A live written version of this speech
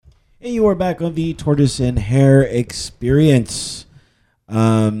And you are back on the Tortoise and Hare experience. We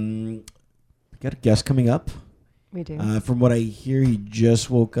got a guest coming up. We do. From what I hear, he just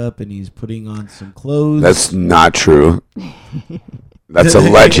woke up and he's putting on some clothes. That's not true. That's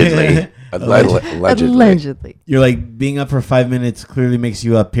allegedly. Allegedly. You're like, being up for 5 minutes clearly makes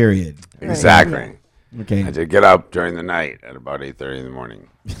you up, period. Exactly. Right. Okay. I did get up during the night at about 8:30 in the morning.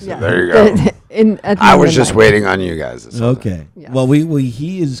 So Yeah. there you go. I was just waiting on you guys. Okay. Yeah. Well,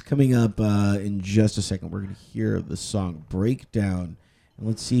 he is coming up in just a second. We're going to hear the song Breakdown. And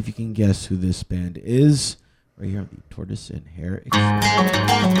let's see if you can guess who this band is. Right here on the Tortoise and Hare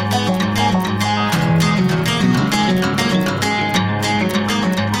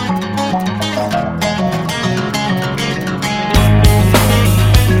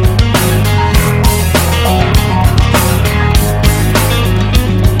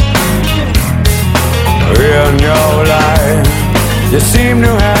In your life, you seem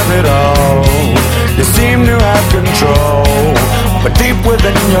to have it all. You seem to have control. But deep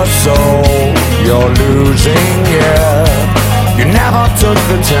within your soul, you're losing, yeah. You never took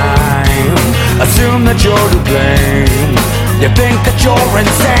the time. Assume that you're to blame. You think that you're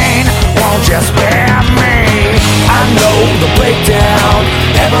insane. Won't you spare me? I know the breakdown.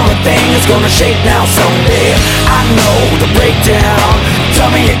 Everything is gonna shake now someday. I know the breakdown.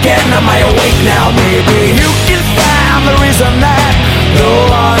 Tell me again, am I awake now? Maybe you can find the reason that no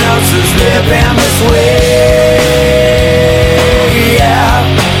one else is living this way. Yeah,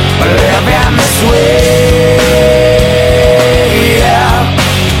 living this way. Yeah.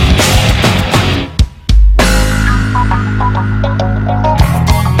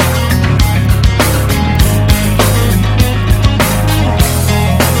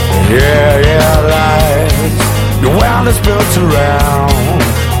 Yeah, lies. Your world is built around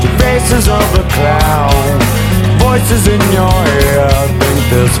the faces of a clown. Voices in your head think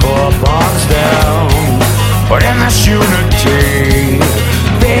there's 4 blocks down. But in this unity,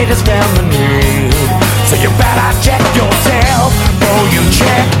 fate is feminine. So you better check yourself before you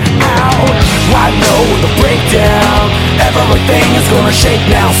check out. I know the breakdown. Everything is gonna shake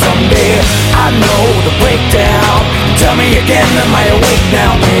now someday. I know the breakdown. Tell me again, am I awake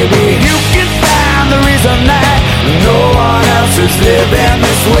now? Maybe you can find the reason that no one else is living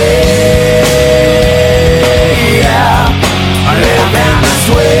this way. Yeah, living this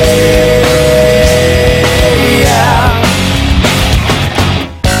way. Yeah.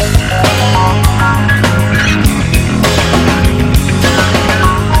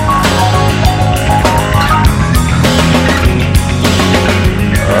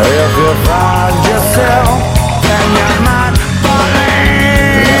 If you find yourself, then you might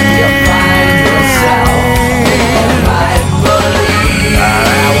believe. If you find yourself, then you might believe.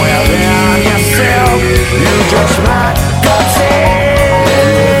 Within yourself, you just might conceive.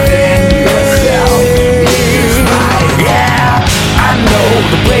 Within yourself, you just might. Yeah, I know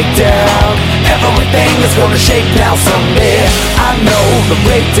the breakdown. Everything is gonna shake now someday. I know the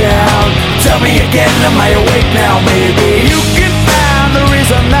breakdown. Tell me again, am I awake now? Maybe you can find the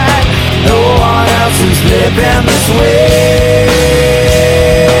reason that no one else is living this way.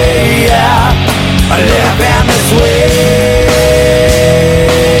 Yeah, I live in this way.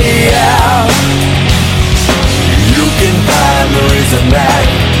 Yeah, you can find the reason that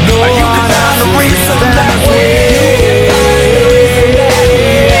no one else is living that way.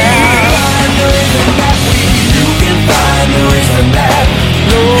 You can find the reason that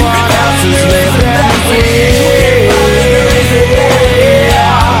no one else is living that way.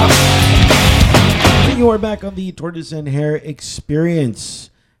 You are back on the Tortoise and Hare experience.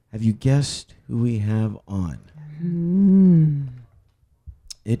 Have you guessed who we have on?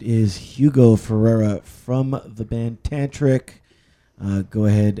 It is Hugo Ferreira from the band Tantric. Go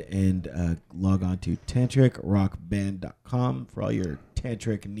ahead and log on to tantricrockband.com for all your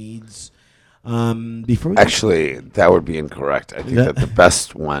tantric needs. Before Actually, that would be incorrect. I think that the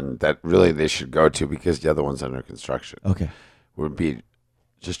best one that really they should go to, because the other one's under construction, would be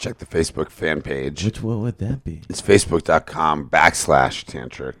just check the Facebook fan page. What would that be? It's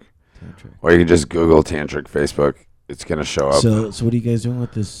facebook.com/tantric. Or you can just Google Tantric Facebook. It's going to show up. So what are you guys doing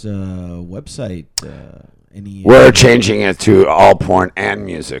with this website? We're changing it to all porn and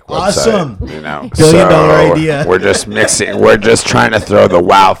music website. Awesome. You know, $1 billion idea. We're just mixing. We're just trying to throw the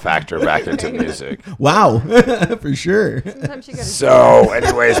wow factor back into music. Wow, for sure. So,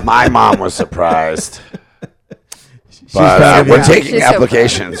 anyways, my mom was surprised. But we're taking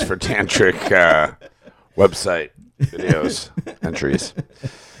applications for tantric website videos entries.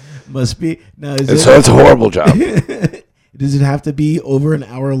 Must be. No, so it's a horrible job. Does it have to be over an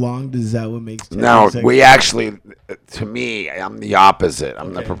hour long? Is that what makes No, tantric we sexy? actually, to me, I'm the opposite.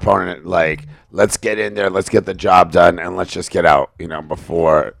 I'm the proponent. Like, let's get in there, let's get the job done, and let's just get out.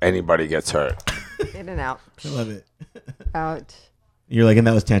 Before anybody gets hurt. In and out. I love it. Out. You're like, and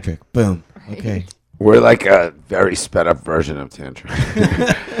that was tantric. Boom. Okay. We're like a very sped up version of tantric.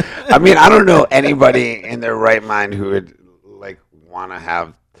 I mean, I don't know anybody in their right mind who would like want to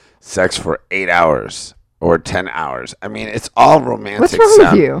have sex for 8 hours or 10 hours. I mean, it's all romantic. What's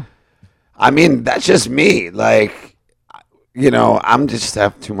wrong with you? I mean, that's just me. Like, I'm just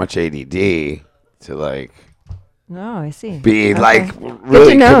have too much ADD to like No, I see. be Okay. like Good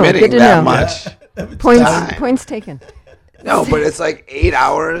really to know. committing Good to that know. much. Points taken. No, but it's like 8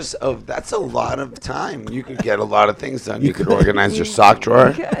 hours that's a lot of time. You could get a lot of things done. You could organize your sock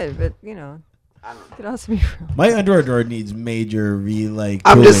drawer. Good, but it could also be real. My underwear drawer needs major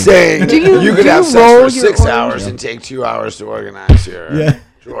I'm just saying, Do you- could do have you sex roll for your 6 orange? hours and take 2 hours to organize your Yeah.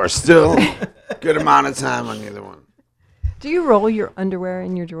 drawer. Still, good amount of time on either one. Do you roll your underwear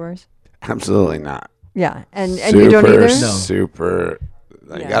in your drawers? Absolutely not. Yeah, and you don't either? No. Super.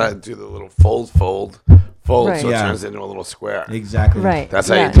 You Yeah. gotta do the little fold, Right. so it Yeah. turns into a little square. Exactly. Right. That's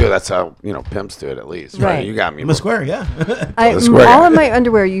how yeah. you do it. That's how pimps do it at least. Right. Right. You got me. I'm a square, yeah. The square All guy. of my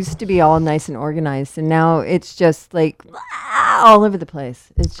underwear used to be all nice and organized, and now it's just like all over the place.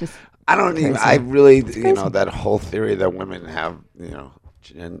 It's just I don't even. crazy. I really, crazy. that whole theory that women have,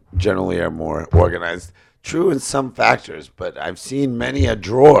 generally are more organized. True in some factors, but I've seen many a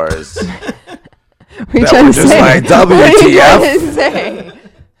drawers. what are you That trying were to just say? like, What are you WTF? trying to say?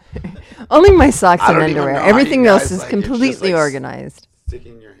 Only my socks I and don't even underwear. know how Everything you else guys, is like, it's just completely like organized.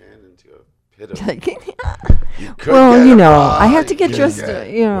 Sticking your hand into a pit of. Like, You could well, get you a know, bra, I have to you get could dressed, get-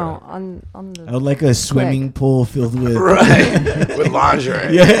 on the. I would like a swimming pool filled with. Right, with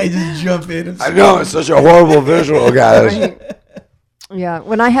lingerie. Yeah, I just jump in. And I know it's such a horrible visual, guys. Right. Yeah,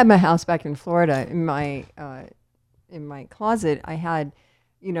 when I had my house back in Florida, in my closet, I had,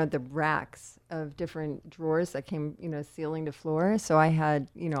 the racks of different drawers that came, ceiling to floor. So I had,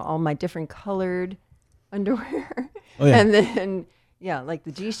 all my different colored underwear, Oh, yeah. and then like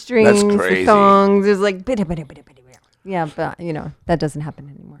the G-strings, the crazy. thongs. There's like yeah, but that doesn't happen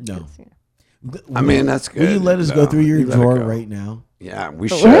anymore. No. 'cause, I mean, that's good. Will you let us go though. through your You let it drawer go. right now? Yeah, we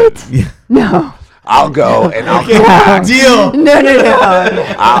But should. what? Yeah. No, I'll go and I'll come back. Deal. no.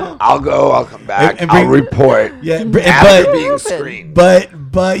 I'll go. I'll come back. And I'll bring- report Yeah, after but being Stupid. screened.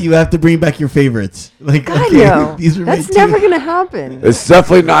 but you have to bring back your favorites. Like, God, okay, no. these are That's my never two. gonna happen. It's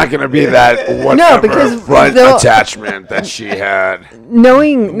definitely not going to be that whatever because front they'll- attachment that she had.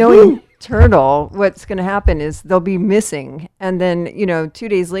 Knowing Turtle, what's going to happen is they'll be missing, and then 2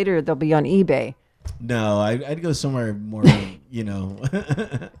 days later they'll be on eBay. No, I'd go somewhere more.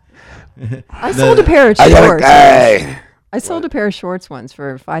 I sold a pair of I got shorts. hey. I sold a pair of shorts once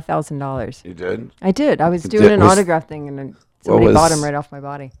for $5,000. You did? I did. I was Did- doing an was- autograph thing, and then somebody bought was- them right off my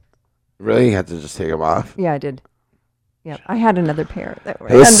body. Really? You had to just take them off? Yeah, I did. Yeah, I had another pair that were.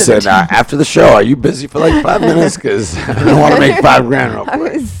 Hey, listen, after the show, are you busy for like 5 minutes? Because I don't want to make $5,000 real I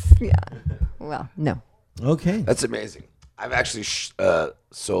quick. was. Yeah. Well, no. Okay. That's amazing. I've actually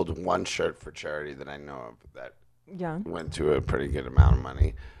sold one shirt for charity that I know of that Yeah. went to a pretty good amount of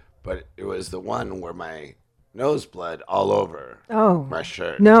money. But it was the one where my nose bled all over Oh. my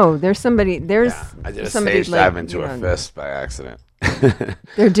shirt. No, there's somebody. There's Yeah, I did a somebody stage like, dive into a fist by accident.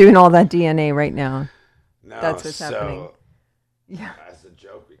 They're doing all that DNA right now. No, That's what's happening. Yeah. As a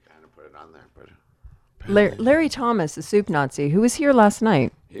joke, we kind of put it on there, but Larry Thomas, the soup Nazi, who was here last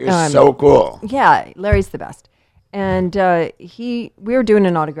night. he was so cool. Yeah, Larry's the best. And we were doing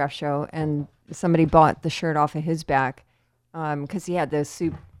an autograph show, and somebody bought the shirt off of his back because he had the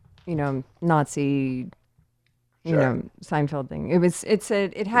soup, Nazi, Sure. Seinfeld thing.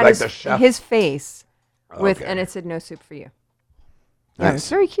 It had Like the chef? his face with, Okay. and it said "No soup for you." Yeah, it was Nice.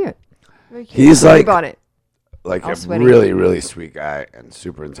 very cute. Very cute. He's So we like- bought it. Like all a sweaty. really, really sweet guy and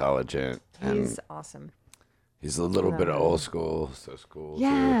super intelligent. And He's awesome. he's a little bit of old school, so cool. too.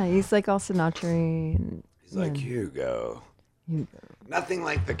 Yeah, he's like all Sinatra and He's like Hugo. Hugo. Nothing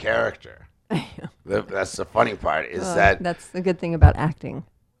like the character. That's the funny part is Well, that that's the good thing about acting.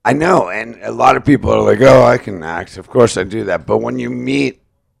 I know, and a lot of people are like, "Oh, I can act." Of course, I do that. But when you meet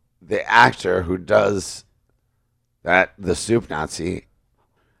the actor who does that, the soup Nazi,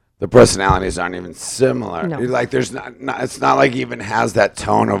 the personalities aren't even similar. No. Like, there's not. It's not like he even has that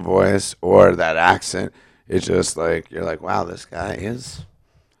tone of voice or that accent. It's just like you're like, "Wow, this guy is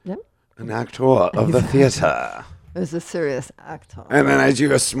Yep. an actor of the theater." It was a serious actor. And then I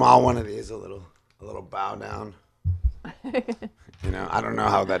do a small one of these, a little bow down. You know, I don't know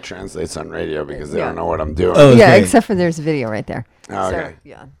how that translates on radio because they Yeah. don't know what I'm doing. Oh, Yeah, great. except for there's a video right there. Oh, So, okay.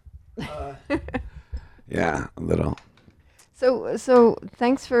 yeah. Yeah, a little. So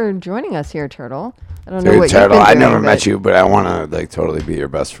thanks for joining us here, Turtle. I don't know Dude, what Turtle, you've I been never doing, met but- you, but I want to like totally be your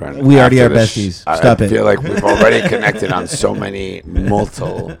best friend. We already after are this besties. I Stop it. feel like we've already connected on so many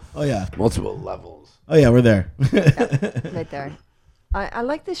multiple Oh yeah. levels. Oh yeah, we're there. Right there. I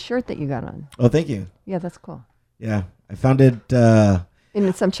like this shirt that you got on. Oh, thank you. Yeah, that's cool. Yeah, I found it.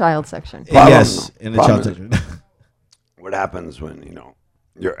 In some child section. Yes, in the child section. What happens when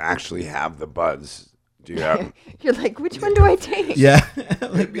you actually have the buds? Do you have? You're like, which one do I take? Yeah.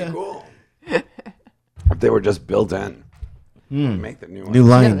 It'd be cool if they were just built in. Make the new one. New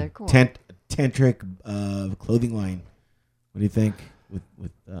line, they're cool. tantric clothing line. What do you think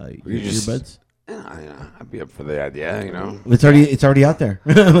with your just- earbuds? Yeah, I'd be up for the idea. It's already out there.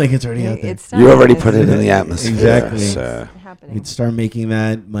 Like it's already out there. It's You already it's put it in the atmosphere. Exactly. So. You happening. could start making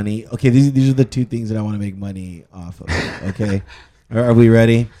that money. Okay, these are the two things that I want to make money off of. Okay, are we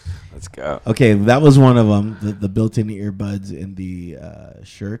ready? Let's go. Okay, that was one of them. The built-in earbuds and the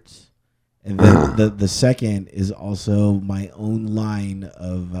shirts, and then the second is also my own line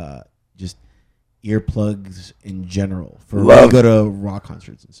of just earplugs in general for when you go to rock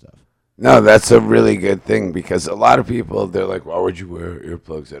concerts and stuff. No, that's a really good thing because a lot of people, they're like, why would you wear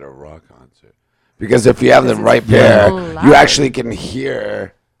earplugs at a rock concert? Because if you have the right pair, loud. you actually can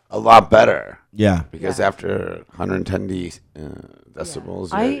hear a lot better. Yeah, Because after 110 decibels,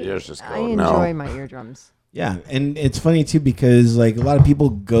 I your ears just go, enjoy no. my eardrums. yeah, and it's funny too because like a lot of people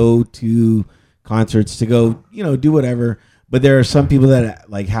go to concerts to go, do whatever, but there are some people that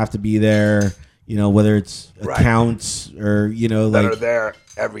like have to be there. Whether it's accounts or That like are there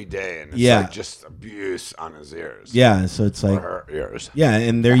every day, and it's Yeah. like just abuse on his ears. yeah, so it's Or like her ears. yeah,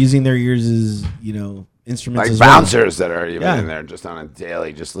 and they're using their ears as instruments Like as well. bouncers that are even Yeah. in there just on a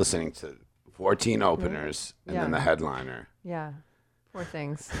daily, just listening to 14 openers and Yeah. then the headliner. Yeah. Poor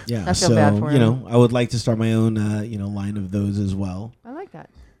things. Yeah, I feel so bad for him. I would like to start my own line of those as well. I like that.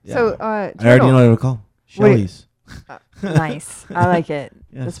 Yeah. So, I already know what to call Wait. Shelly's. nice. I like it.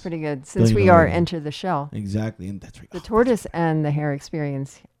 Yes. That's pretty good. Since we $1 are billion. Enter the Shell, Exactly, and that's right. the Tortoise and the Hare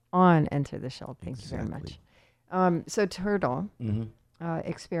experience on Enter the Shell. Thank you very Exactly. much. So, Turtle Mhm.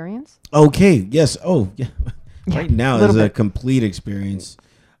 experience. Okay. Yes. Oh, yeah. Right now is little a bit. complete experience.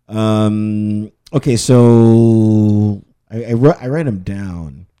 Okay, so I write them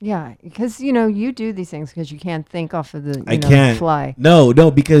down. Yeah, because you do these things because you can't think off of the I can't fly. No,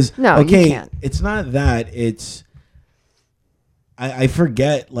 because No, you okay, can't. it's not that. It's I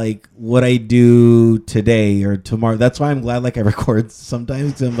forget like what I do today or tomorrow. That's why I'm glad like I record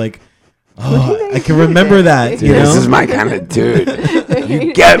sometimes. 'Cause I'm like, oh, did I I can do remember today? that. Dude, You know, this is my kind of dude.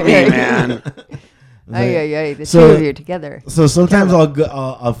 You get me, man. Ay, the So- two of you together. So sometimes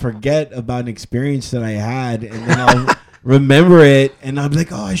I'll forget about an experience that I had, and then I'll remember it, and I'm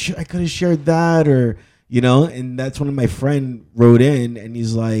like, oh, I could have shared that, or and that's when my friend wrote in, and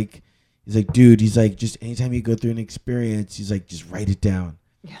he's like, dude, just anytime you go through an experience, he's like, just write it down.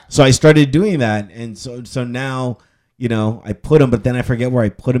 Yeah. So I started doing that, and so now, I put them, but then I forget where I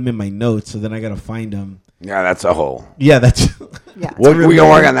put them in my notes, so then I gotta find them. Yeah, that's a hole. Yeah, that's Yeah. We can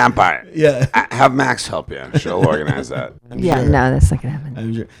work on that part. yeah. Have Max help you. She'll organize that. Yeah, sure. no, that's not gonna happen.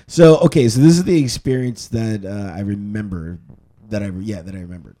 I'm sure. So okay, so this is the experience that I remember that I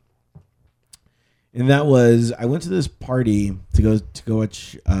remembered, and that was I went to this party to go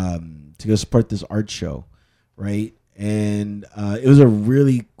watch to go support this art show, right? And it was a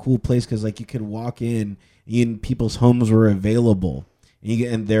really cool place because like you could walk in and people's homes were available,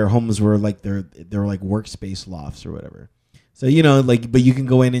 and their homes were like they were like workspace lofts or whatever. So but you can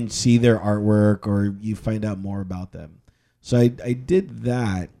go in and see their artwork or you find out more about them. So I did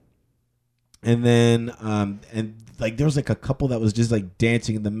that, and then and like there was like a couple that was just like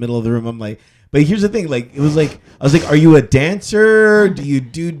dancing in the middle of the room. I'm like, but here's the thing, like it was like I was like, are you a dancer? Do you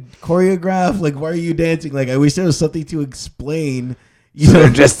do choreograph? Like, why are you dancing? Like, I wish there was something to explain. So they're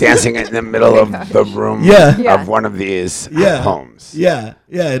just dancing in the middle of the room Yeah. Yeah. of one of these Yeah. homes. Yeah.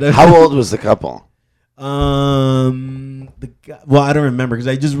 How old was the couple? The guy, well, I don't remember because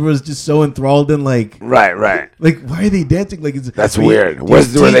I just was just so enthralled in like Right. why are they dancing? Like, That's do you- weird. do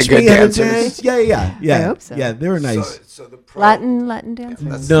you were they teach good me how to dancers? dance? Yeah. I hope so. Yeah, they were nice. So the Latin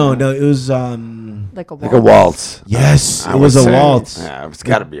dancers, No, it was like a waltz. like a waltz. yes, I it was would a say. waltz. Yeah, it's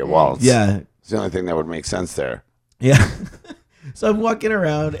got to be a waltz. Yeah. It's the only thing that would make sense there. Yeah. So I'm walking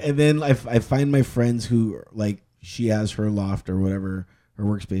around, and then I find my friends who like she has her loft or whatever, her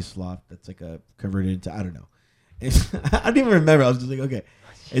workspace loft that's like a converted into I don't know. I don't even remember. I was just like, okay.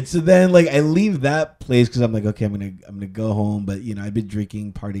 And so then, like, I leave that place because I'm like, okay, I'm gonna go home. But I've been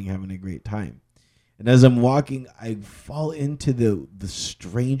drinking, partying, having a great time. And as I'm walking, I fall into the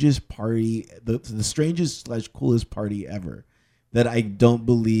strangest party, the strangest / coolest party ever, that I don't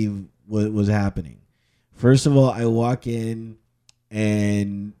believe was happening. First of all, I walk in,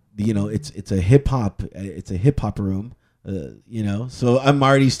 and it's a hip hop room, so I'm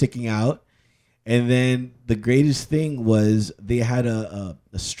already sticking out. And then the greatest thing was they had a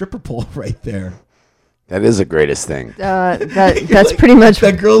stripper pole right there. That is the greatest thing. That's pretty much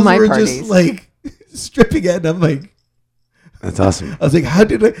that girls my were parties. just like stripping it, and I'm like, that's awesome. I was like, how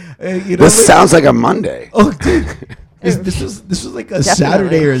did I? This sounds like a Monday. Oh, dude, this was like a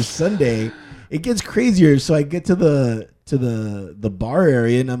Saturday or a Sunday. It gets crazier. So I get to the bar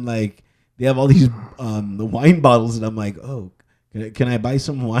area, and I'm like, they have all these the wine bottles, and I'm like, oh, can I buy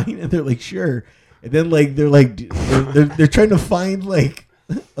some wine? And they're like, sure. And then like they're trying to find like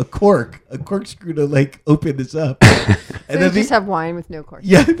a corkscrew to like open this up. And so then they just have wine with no cork.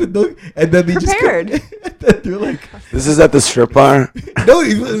 Yeah, but no, and then they prepared. And then they're like, this is at the strip bar. No,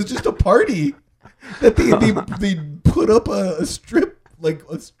 it was just a party that they put up a strip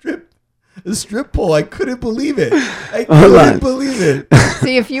pole. I couldn't believe it. I couldn't believe it.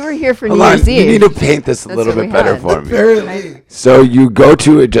 See, if you were here for New Hold on, Year's Eve, you need to paint this a little bit better for me. Apparently. So you go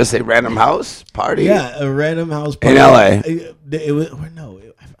to just a random house party? Yeah, a random house party in LA. It was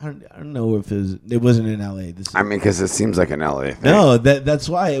I don't know if it wasn't in LA. I mean, because it seems like an LA thing. No, that's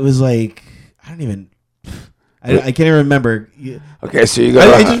why it was like I can't even remember. Okay, so you go.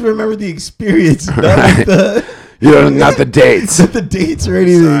 I just remember the experience, not not the dates. Not the dates or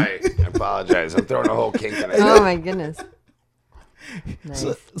anything. Sorry, I apologize. I'm throwing a whole kink in it. oh my goodness. Nice.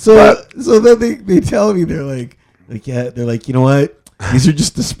 So then they tell me they're like you know what? These are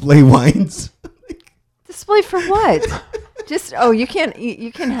just display wines. Display for what? Just you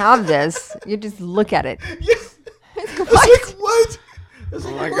can have this. You just look at it. Yes. I was like, what?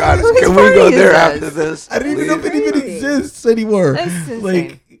 Oh my God! Can we go there after this? I don't even know if it even exists anymore. That's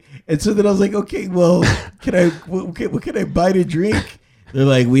insane. And so then I was like, okay, well, what can I buy to drink? They're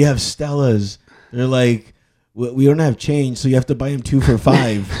like, we have Stellas. They're like, we don't have change, so you have to buy them 2 for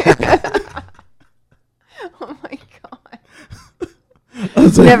 $5. Oh my God! I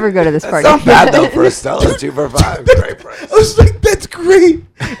was like, Never go to this party. Not bad though for a Stella. 2 for $5. Great price. I was like, that's great.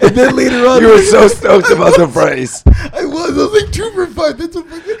 And then later on, You were so stoked about the price. I was like, 2 for $5. That's a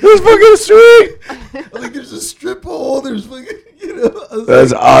fucking. It was fucking sweet. Like, there's a strip hole. There's fucking,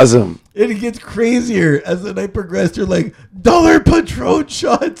 That's awesome. And it gets crazier as the night progressed. They're like, $1 Patron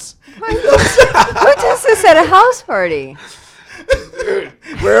shots. Who does this at a house party? Dude,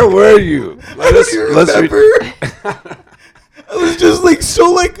 where were you? Let's remember. I was just like,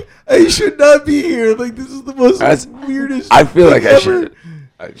 I should not be here. Like, this is the most weirdest. I feel like thing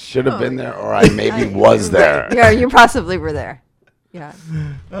I should have been there, or I maybe was there. Yeah, you possibly were there. Yeah.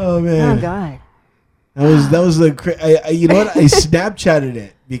 Oh man. Oh God. That was the you know what, I Snapchatted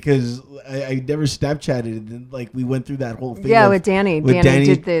it because I never Snapchatted it, and then like we went through that whole thing. Yeah, with Danny. Danny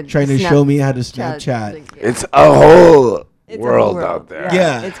did the trying to show me how to Snapchat. It's a whole world out there.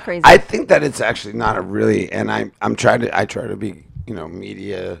 Yeah. It's crazy. I think that it's actually not a really, and I try to be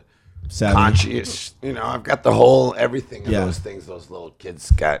media Savvy. conscious. I've got the whole everything of Yeah. those things those little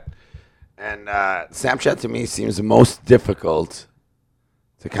kids got, and Snapchat to me seems the most difficult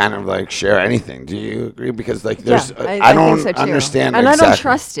to kind of like share anything. Do you agree? Because like there's I don't think so too. understand and exactly. I don't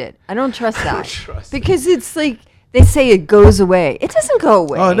trust it. I don't trust that trust it. because it's like they say it goes away. It doesn't go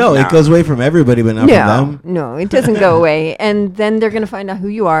away. Oh no, it goes away from everybody, but not from them. No, it doesn't go away. And then they're going to find out who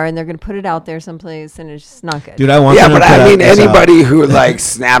you are, and they're going to put it out there someplace, and it's just not good. Dude, I want. Yeah, them to but put I out mean, this anybody who like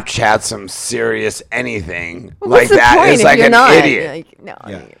Snapchats some serious anything Well, like what's the that point is if like you're an not? idiot. Like, no,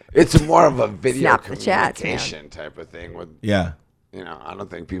 Yeah. It's more of a video Snap the chats, communication type of thing. With Yeah. I don't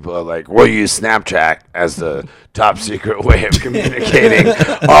think people are like, we'll use Snapchat as the top secret way of communicating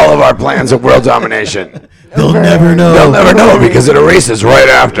all of our plans of world domination. They'll never know. They'll never know because it erases right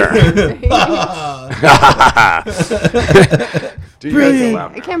after. Do you guys Brilliant. allow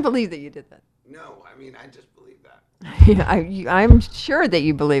I now? can't believe that you did that. No, I mean, I just believe that. I'm sure that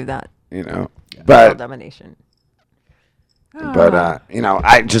you believe that. World But domination.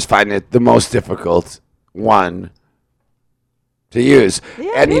 I just find it the most difficult one to use.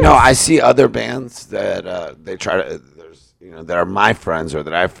 Yeah, And it is. I see other bands that they try to that are my friends or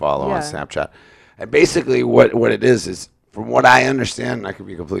that I follow on Yeah. Snapchat. And basically what it is from what I understand, and I could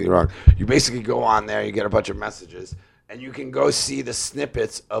be completely wrong, you basically go on there, you get a bunch of messages, and you can go see the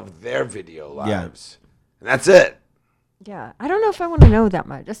snippets of their video lives. Yeah. And that's it. Yeah, I don't know if I want to know that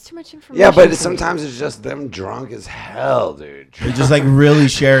much. That's too much information. Yeah, but for me. sometimes it's just them drunk as hell, dude. They're just like really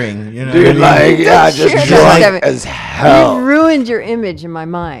sharing, you know. Dude, what I mean? like, yeah, Don't just share that drunk stuff. as You hell. ruined your image in my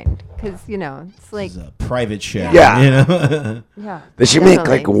mind because it's like It's a private share. Yeah. You know. yeah. They should make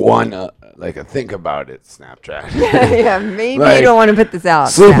like definitely. one, like a think about it Snapchat. yeah, maybe Like, you don't want to put this out.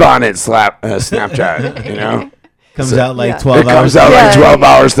 Sleep Yeah. on it, Snapchat. You know, Comes out like Yeah. 12 it comes hours. out Yeah. like 12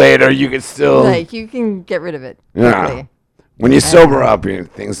 hours later. You can still, Like you can get rid of it. Yeah. quickly. when you sober up,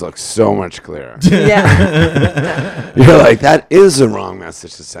 things look so much clearer. Yeah. You're like, that is the wrong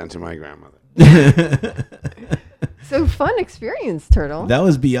message to send to my grandmother. So fun experience, Turtle. That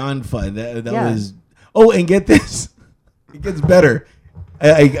was beyond fun. That Yeah. was. Oh, and get this, it gets better.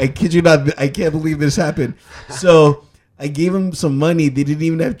 I kid you not. I can't believe this happened. So I gave him some money. They didn't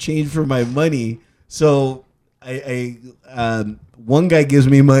even have change for my money. So one guy gives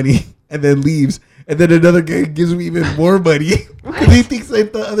me money and then leaves, and then another guy gives me even more money because he thinks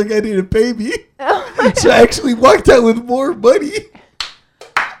like the other guy didn't pay me. So I actually walked out with more money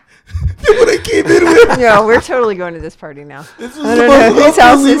than what I came in with. Yeah, we're totally going to this party now. This was I the don't know most whose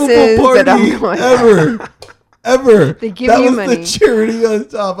house this unbelievable is, but I'm party going. ever. They give that you was money. the charity on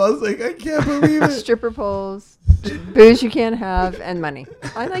top. I was like, I can't believe it. Stripper poles, booze you can't have, and money.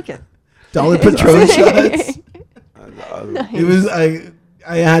 I like it. Dollar Patron shots. It was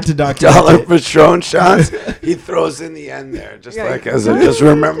I had to document Dollar it. Patron shots. He throws in the end there, just Yeah. like as a, just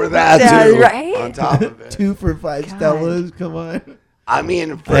remember that Yeah, too. right? On top of it. 2 for $5 Stellas. Come on. I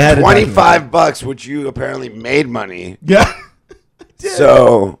mean, for I had to document $25, which you apparently made money. Yeah.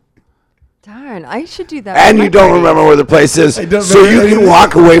 So, Darn, I should do that. and with you my don't party. remember where the place is. I don't So remember you any can of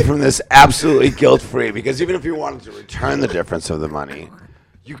walk away from this absolutely guilt-free, because even if you wanted to return the difference of the money,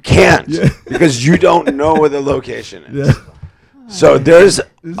 you can't, because you don't know where the location is. Yeah. So there's,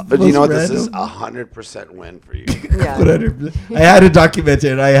 This is but you most know what? This is random. 100% win for you. Yeah. 100%. I had to document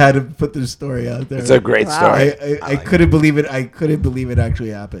it. I had to put the story out there. It's a great Wow. story. I like couldn't believe it. I couldn't believe it actually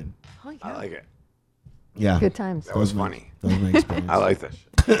happened. Oh, I yeah. like it. Yeah. Good times. That was funny. That was my experience. I like this.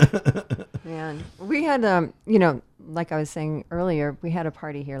 Man, we had like I was saying earlier, we had a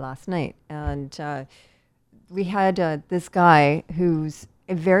party here last night, and we had this guy who's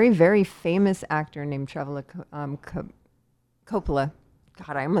a very, very famous actor named Trevor Coppola.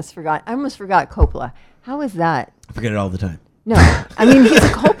 God, I almost forgot Coppola. How is that? I forget it all the time. No, I mean he's a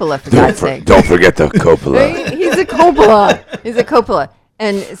Coppola for God's sake. Don't forget the Coppola. Right? He's a Coppola. He's a Coppola.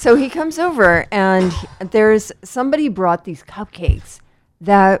 And so he comes over, and there's somebody brought these cupcakes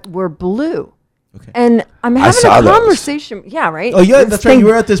that were blue. Okay. And I'm having saw a those. conversation. Yeah, right? Oh, yeah, This that's right. thing- You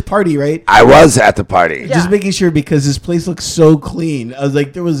were at this party, right? I was at the party. Yeah. Just making sure because this place looks so clean. I was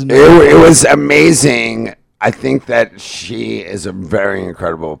like, there was no. It was amazing. I think that she is a very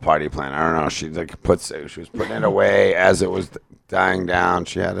incredible party planner. I don't know. She was putting it away as it was dying down.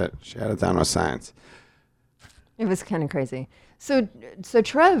 She had it down with science. It was kind of crazy. So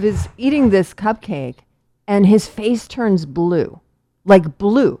Trev is eating this cupcake, and his face turns blue, like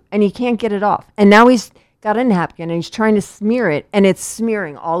blue, and he can't get it off. And now he's got a napkin, and he's trying to smear it, and it's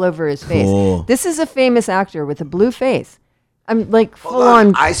smearing all over his face. Cool. This is a famous actor with a blue face. I'm like full Hold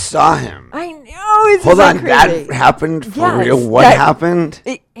on. I saw him. I know. It's Hold so on, crazy. that happened for Yes, real? What that- happened?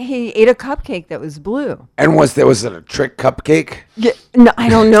 He ate a cupcake that was blue. And was it a trick cupcake? Yeah, no, I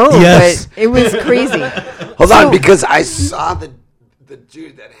don't know, Yes. but it was crazy. Hold So- on, because I saw the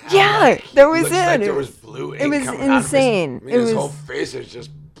dude that had Yeah, like, that was looks it. Like It there was- was blue it ink was coming out of his- insane. I mean, It his whole was- face is just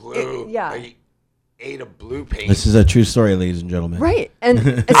blue. yeah. Like he ate a blue paint. This is a true story, ladies and gentlemen. Right.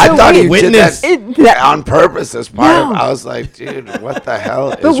 And I so thought wait, he Witness. did That- that on purpose as part of. No. I was like, dude, what the hell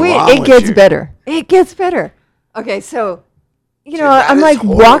But is wait, wrong it with gets you? better. It gets better. Okay, so you know, that I'm is like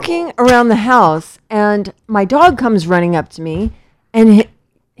horrible. walking around the house, and my dog comes running up to me, and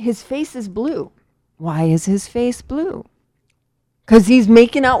his face is blue. Why is his face blue? Because he's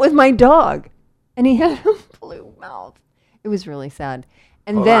making out with my dog, and he had a blue mouth. It was really sad.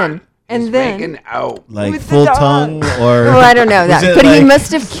 And Hold then, on. and He's then, making out. Like With the full dog. tongue or. oh, I don't know Was that, it but he like-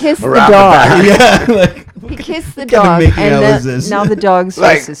 must have kissed the Around the dog. back. Yeah. Like, He kissed the What kind of dog, making and out was then, this? now the dog's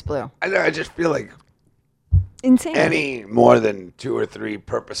Like- face is blue. I just feel like Insane. any more than 2 or 3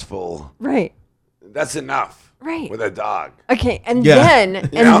 purposeful, Right. that's enough. Right. With a dog. Okay, and Yeah. then, You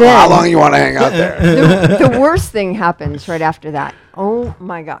and know, then, how long you want to hang out there? the worst thing happens right after that. Oh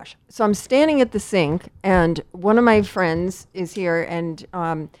my gosh! So I'm standing at the sink, and one of my friends is here, and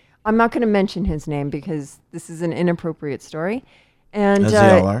I'm not going to mention his name because this is an inappropriate story. And As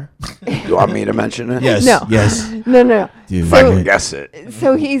they all are. You want me to mention it? Yes. No. Yes. no. Dude, If I So- can guess it.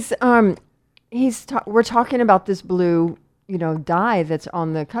 So we're talking about this blue, dye that's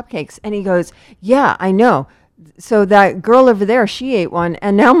on the cupcakes, and he goes, "Yeah, I know. so that girl over there, she ate one,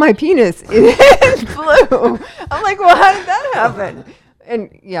 and now my penis is blue. I'm like, well, how did that happen?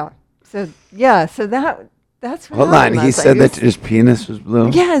 And so that's what Hold happened on. He last said night. that his penis was blue?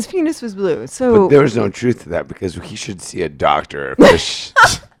 Yeah, his penis was blue. So But there was no truth to that because he should see a doctor. Fish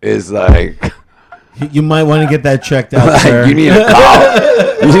is like, You might want to get that checked out, like sir. you need to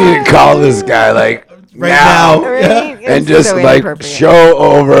call. You need to call this guy like Right now, now. Right? and It's just so like inappropriate. show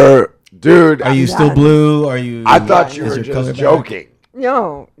over, dude. Are you still Yeah. blue? Are you? I thought you is were your color just back? joking.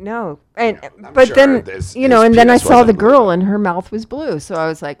 No, and I'm but sure then his and then I penis saw the wasn't blue. girl and her mouth was blue, so I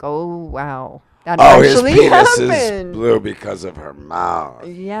was like, oh wow, that Oh, his actually penis is happened. blue because of her mouth.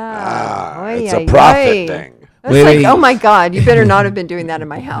 Yeah, Ah, Oy, it's oy, a profit oy. thing. I was Wait, like, wait. oh my god, you better not have been doing that in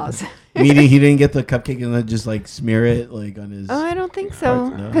my house. Meaning he didn't get the cupcake and then just like smear it like on his. Oh, I don't think so,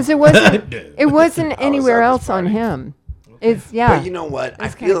 No? because it wasn't anywhere at this else on party. him. It's But you know what? I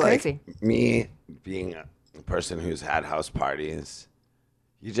That's kinda feel like crazy. me being a person who's had house parties,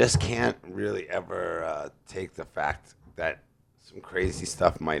 you just can't really ever take the fact that some crazy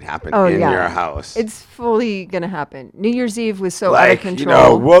stuff might happen Oh, in yeah. your house. It's fully gonna happen. New Year's Eve was so out Like, of you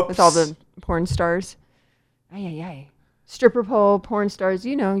control know, with all whoops. the porn stars. Ay. Stripper pole, porn stars.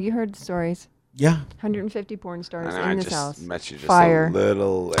 You know, you heard the stories. Yeah. 150 porn stars I in this just house. met you just Fire. a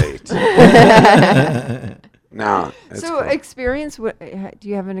little late. No. It's So cool. experience. Do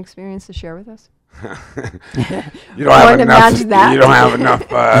you have an experience to share with us? You don't have Wanna enough. match that? You don't have enough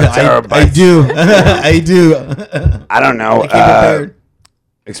I terabytes. do. I do. I don't know. I came prepared.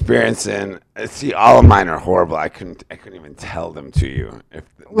 Experiencing. See, all of mine are horrible. I couldn't even tell them to you. If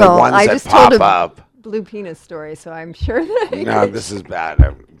the Well, ones I that just pop told a up. blue penis story, so I'm sure that. I No, could- this is bad.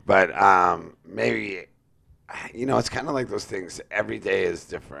 But maybe, it's kind of like those things. Every day is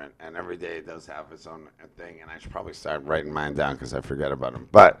different, and every day does have its own thing. And I should probably start writing mine down because I forget about them.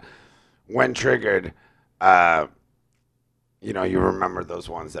 But when triggered, you remember those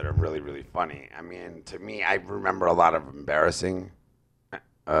ones that are really, really funny. I mean, to me, I remember a lot of embarrassing,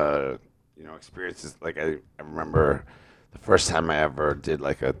 experiences. Like I remember the first time I ever did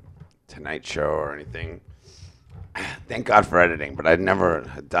like a Tonight Show or anything. Thank God for editing, but I'd never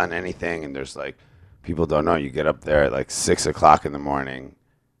had done anything. And there's like, people don't know. You get up there at like 6 o'clock in the morning,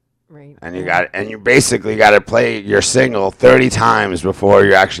 Right. and you basically got to play your single 30 times before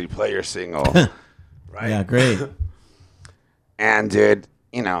you actually play your single, right? Yeah, great. And dude,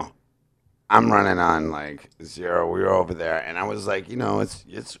 I'm running on like 0. We were over there, and I was like,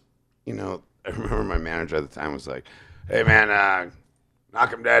 it's I remember my manager at the time was like, "Hey man,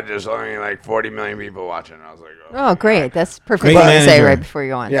 knock 'em dead. There's only like 40 million people watching." And I was like, Oh, great! That's perfect Great thing to say manager. right before you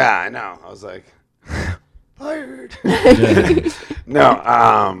go on. Yeah, I know. I was like, fired. Yeah.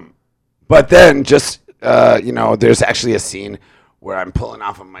 No, but then just there's actually a scene where I'm pulling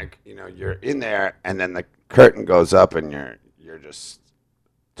off a mic. You're in there, and then the curtain goes up, and you're just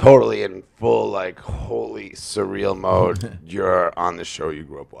totally in full like holy surreal mode. You're on the show you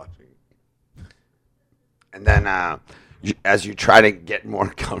grew up watching, and then as you try to get more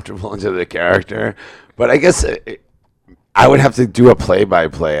comfortable into the character, but I guess I would have to do a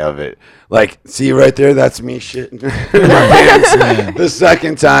play-by-play of it. Like, see right there, that's me shitting in my pants the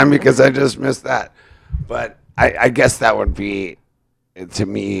second time because I just missed that. But I guess that would be, to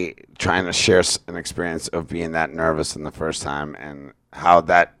me, trying to share an experience of being that nervous in the first time and how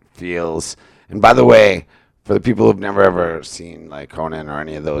that feels. And by the way, for the people who've never ever seen like Conan or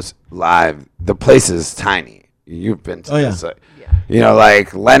any of those live, the place is tiny. You've been to this.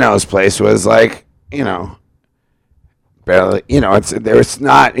 Like Leno's place was like, barely, it's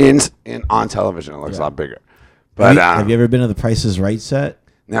not on television. It looks a lot bigger. But have you ever been to the Price is Right set?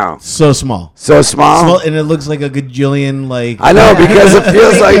 No. So small. So small? And it looks like a gajillion like. I know, because it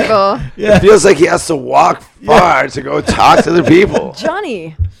feels like People. Yeah. it feels like he has to walk far to go talk to the people.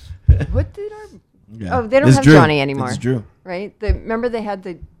 Johnny. What did our? Yeah. Oh, they don't It's have Drew. Johnny anymore. It's Drew. Right? Remember they had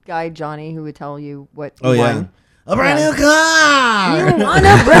the guy Johnny who would tell you what. Oh he yeah. won? A brand Yeah. new car. You want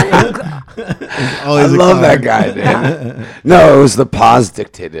a brand new car? I Always a love car. that guy, dude. No, it was the pause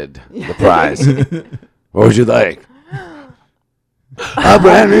dictated the prize. What would you like? A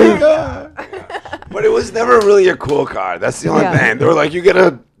brand new car. But it was never really a cool car. That's the only Yeah. thing. They were like, you get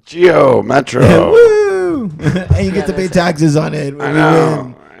a Geo Metro. Woo! And you get to pay that's it. taxes on it when I you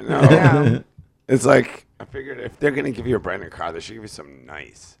know. I know. Yeah. It's like, I figured if they're going to give you a brand new car, they should give you something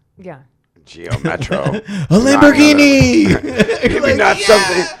nice. Yeah. Geo Metro. win. A Lamborghini. Maybe Like, not yeah!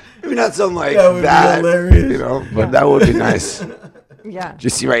 something. Maybe not something like That would be that. hilarious. But that would be nice. Yeah. Did you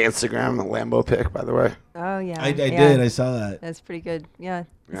see my Instagram, the Lambo pic, by the way? Oh yeah. I yeah. did. I saw that. That's pretty good. Yeah.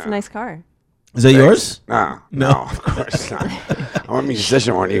 It's Yeah. a nice car. Is that yours? No, of course not. I'm a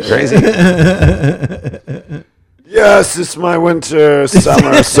musician. Are you crazy? Yes, it's my winter,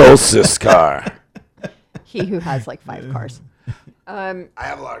 summer solstice car. He who has like 5 cars. I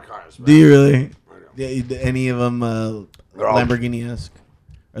have a lot of cars. Do you really? Yeah, any of them They're all- Lamborghini-esque?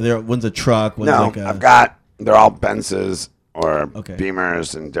 Are there one's a truck? One's No, like a, they're all Benzes or Okay.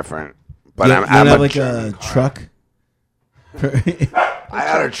 Beamers and different. But you I'm don't have a like German a car. truck? I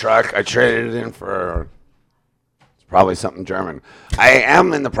had a truck. I traded it in for probably something German. I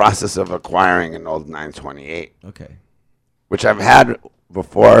am in the process of acquiring an old 928, Okay. which I've had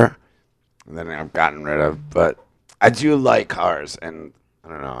before, and then I've gotten rid of. But I do like cars, and I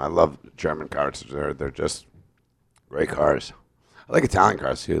don't know. I love German cars. They're just great cars. I like Italian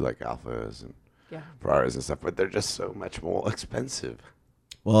cars too, like Alfas and Yeah. Ferraris and stuff. But they're just so much more expensive.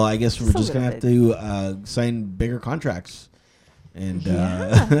 Well, I guess we're Just a just gonna little have to sign bigger contracts, and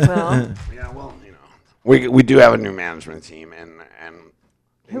Yeah. Well, Yeah, well, we do have a new management team, and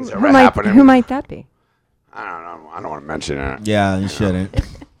who, things who are might happening. who might that be? I don't know. I don't want to mention it. yeah, you shouldn't.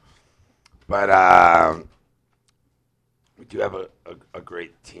 But we do have a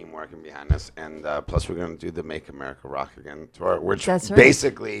great team working behind us, and plus we're going to do the Make America Rock Again tour, which That's right.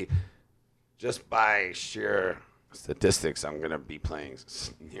 basically, just by sheer statistics, I'm going to be playing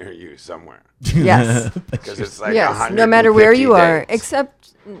near you somewhere. Yes. Because it's like Yes, no matter where 150 you are, dates.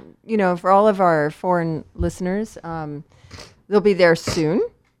 except, for all of our foreign listeners, they'll be there soon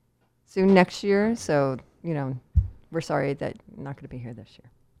next year. So, we're sorry that you're not going to be here this year.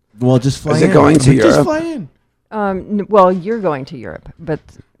 Well, just fly Is in. it going to Just Europe? fly in. Well, you're going to Europe, but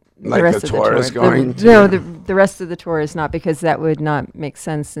Like the rest the of tour the tour is going to no, Europe? the rest of the tour is not, because that would not make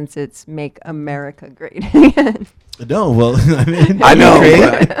sense since it's Make America Great Again. No, well, I mean, I know, you're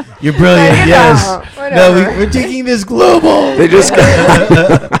but- great. You're brilliant. You know, Yes. No, whatever. we're taking this global. They just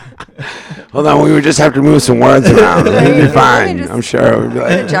hold on. We would just have to move some words around. It'd Let be me fine. just- I'm sure it would be I'm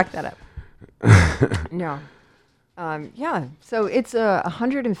gonna like. jack that up. No. Yeah, so it's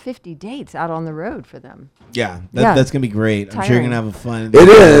 150 dates out on the road for them. Yeah, Yeah. that's gonna be great. I'm sure you're Tiring. gonna have a fun. It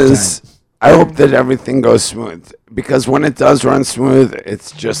is. I hope that everything goes smooth, because when it does run smooth,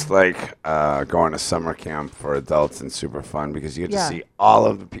 it's just like going to summer camp for adults and super fun, because you get Yeah. to see all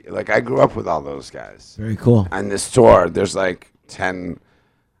of the people. Like, I grew up with all those guys. Very cool. On this tour, there's like 10,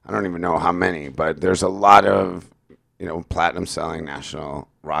 I don't even know how many, but there's a lot of, platinum selling national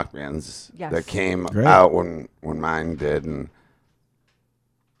rock bands Yes. that came Great. out when mine did, and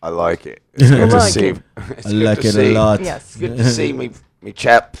I like it. It's I good to like see. it. It's I good like to it see. a lot. Yes. It's good to see me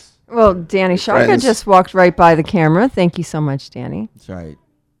chaps. Well, Danny Shaka friends. just walked right by the camera. Thank you so much, Danny. That's right.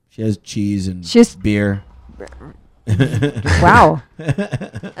 She has cheese and She's- beer. Wow.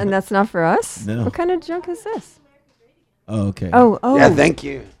 And that's not for us? No. What kind of junk is this? Oh, okay. Oh. Yeah, thank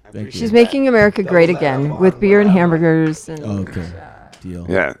you. I Thank you. appreciate She's that. making America great again with beer and hamburgers. And Oh, okay. Deal.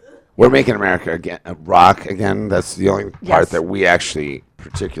 Yeah, we're making America again, rock again. That's the only part Yes. that we actually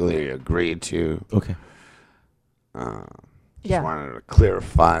particularly agreed to. Okay. Just Yeah. wanted to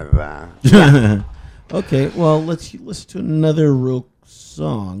clarify that. Okay. Well, let's listen to another real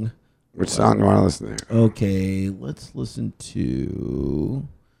song. Which song do you want to listen to? Okay, let's listen to.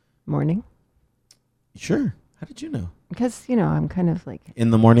 Morning. Sure. How did you know? Because, I'm kind of like,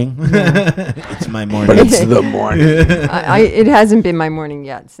 In the morning. It's my But morning. it's the morning. it hasn't been my morning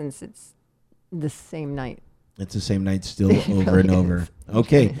yet since it's the same night. It's the same night still It over really and over. is.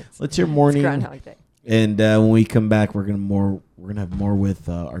 Okay, It is. let's hear It's morning. Groundhog Day. And when we come back, we're gonna have more with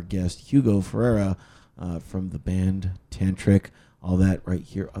our guest Hugo Ferreira from the band Tantric. All that right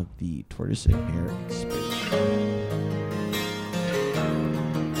here of the Tortoise and Hare Experience.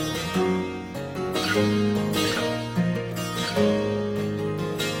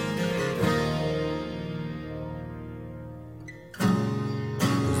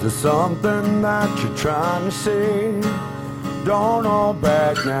 Is there something that you're trying to say? Don't hold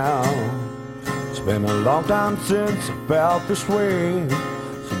back now. It's been a long time since I felt this way,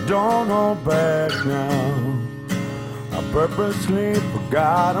 so don't hold back now. I purposely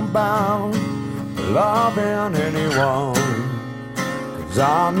forgot about loving anyone, 'cause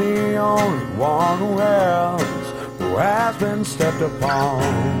I'm the only one who has been stepped upon.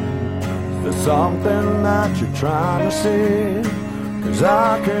 Is there something that you're trying to say? 'Cause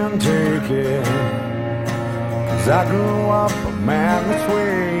I can take it. 'Cause I grew up a man this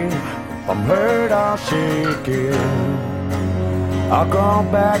way. If I'm hurt, I'll shake it. I'll go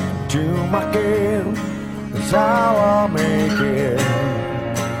back to my cave. That's how I'll make it.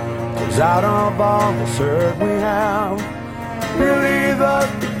 'Cause out of all this hurt we have, believe us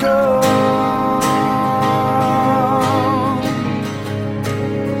to go.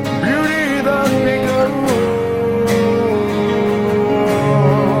 Beauty the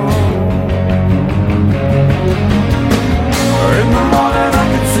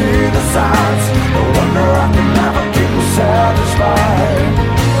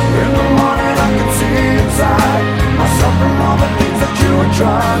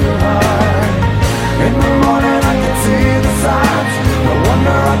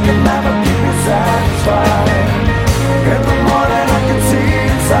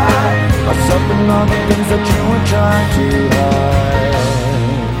something of the things that you were trying to hide.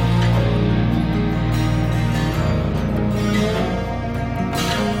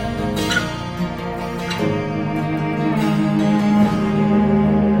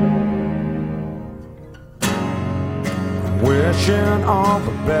 Wishing all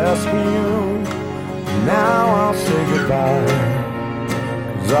the best for you. Now I'll say goodbye.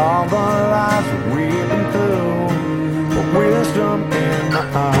 'Cause all the lies that we've been through, put wisdom in my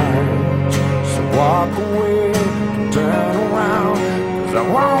eyes. So walk away, turn around, 'cause I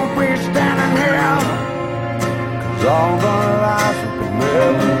won't be standing here. 'Cause all the lies that we've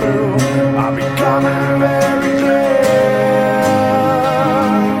been through are becoming very clear.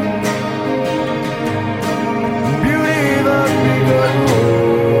 Beauty does me good.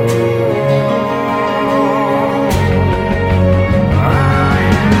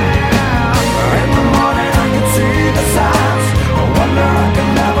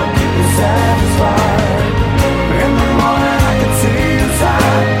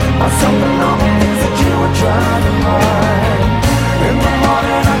 Something on the things that you were trying to hide. In the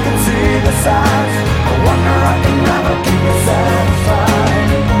morning I can see the signs. I wonder I can never keep you satisfied.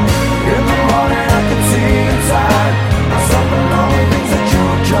 In the morning I can see inside. Something on the things that you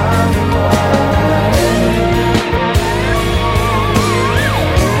were trying to hide.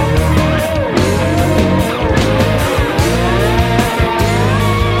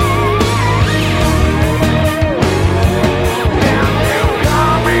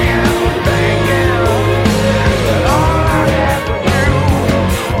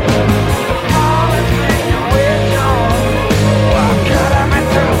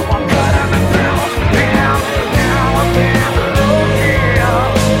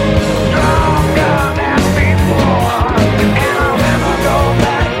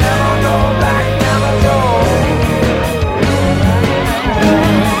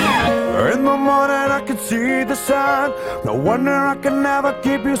 No wonder I can never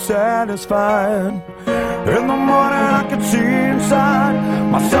keep you satisfied. In the morning I can see inside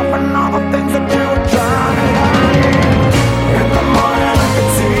myself and all the things that you were trying to hide. In the morning I can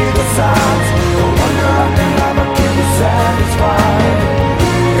see the signs. No wonder I can never keep you satisfied.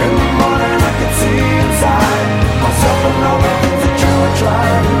 In the morning I can see inside myself and all the things that you were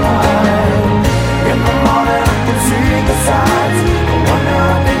trying to hide. In the morning I can see the signs. No wonder I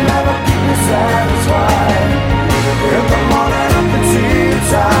can never keep you satisfied. In the morning I can see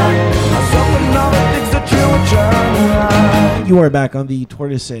inside myself and all the things that you were trying to hide. You are back on the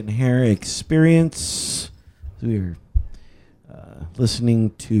Tortoise and Hare experience. We're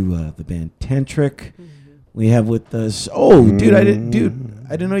listening to the band Tantric. We have with us. Oh, dude, I didn't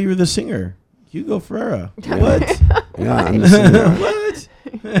know you were the singer, Hugo Ferreira. What? Yeah, I'm the singer. What?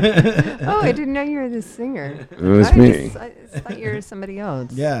 Oh, I didn't know you were the singer. It was I me. thought you were somebody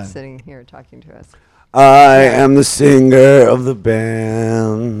else. Yeah. Sitting here talking to us. I am the singer of the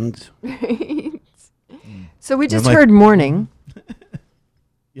band. So we just like- heard "Morning"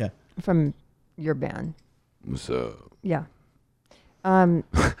 Yeah. from your band. So Yeah. So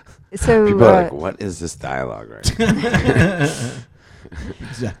people are like, "What is this dialogue right now?"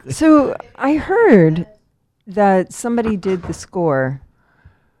 Exactly. so I heard that somebody did the score.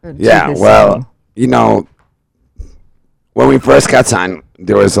 To Yeah, this well, song. you know, when we first got signed,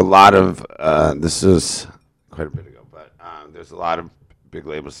 there was a lot of, this was quite a bit ago, but there's a lot of big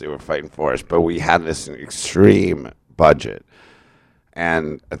labels that were fighting for us, but we had this extreme budget.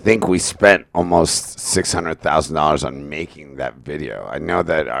 And I think we spent almost $600,000 on making that video. I know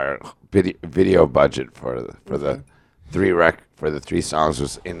that our video budget for the three songs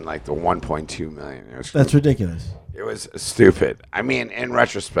was in like the 1.2 million. That's ridiculous. It was stupid. I mean, in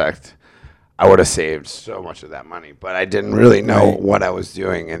retrospect, I would have saved so much of that money, but I didn't really know what I was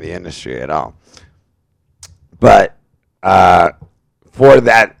doing in the industry at all. But for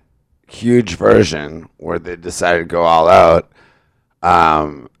that huge version where they decided to go all out,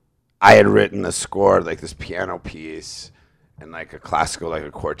 I had written a score, like this piano piece and like a classical, like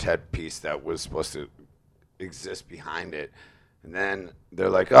a quartet piece that was supposed to exist behind it. And then they're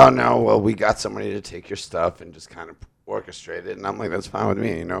like, oh, no, well, we got somebody to take your stuff and just kind of orchestrate it. And I'm like, that's fine with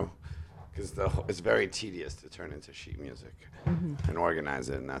me, you know, because it's very tedious to turn into sheet music and organize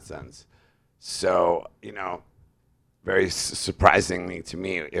it in that sense. So, you know, very surprisingly to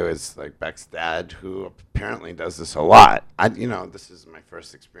me, it was like Beck's dad, who apparently does this a lot. This is my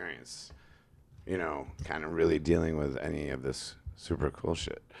first experience, kind of really dealing with any of this super cool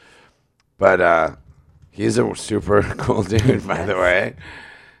shit. But he's a super cool dude, by the way,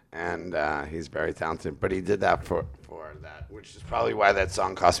 and he's very talented. But he did that for that, which is probably why that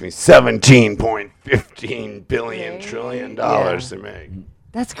song cost me $17.15 billion trillion to make.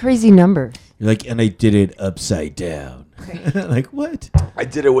 That's crazy number. You're like, and I did it upside down. Like, what? I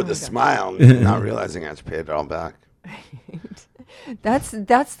did it with a smile, not realizing I had to pay it all back. That's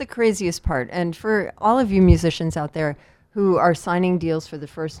the craziest part. And for all of you musicians out there who are signing deals for the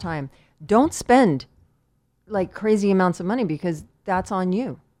first time, don't spend like crazy amounts of money because that's on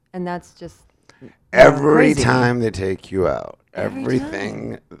you. And that's just Every crazy. time they take you out, Every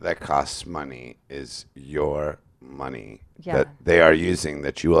everything that costs money is your money Yeah. that they are using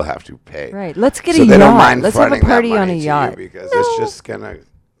that you will have to pay. Right. Let's get So a they yacht. don't mind Let's have a fronting that party on a money to you yacht. because it's just gonna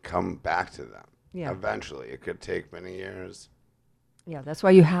come back to them. Yeah. Eventually, it could take many years. Yeah, that's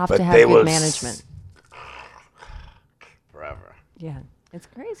why you have But to have they good will management. Forever. Yeah, it's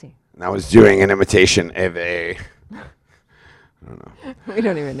crazy. And I was doing an imitation of a. I don't know. We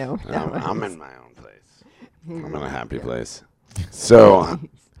don't even know. I'm in my own place. I'm in a happy place. So,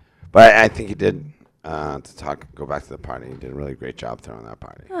 but I think he did. Go back to the party. He did a really great job throwing that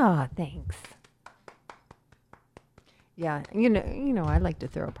party. Oh, thanks. Yeah, you know, I like to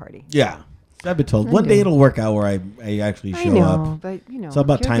throw a party. Yeah. I've been told. I One do. day it'll work out where I actually I show know, up. but It's all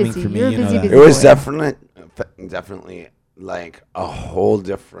about you're timing busy. for me, You're a you know busy, that. busy It was boy. definitely like a whole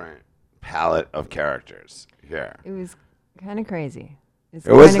different palette of characters here. It was kind of crazy. It's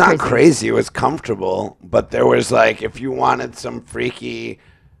It was kinda not crazy. It was comfortable, but there was like, if you wanted some freaky,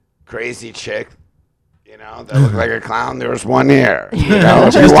 crazy chick, you know, that looked like a clown, there was one here. You know,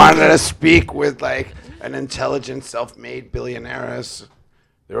 if you wanted to speak with like an intelligent, self-made billionaires,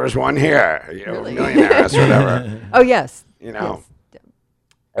 there was one here. You know, Really? millionaires, whatever. Oh yes. You know.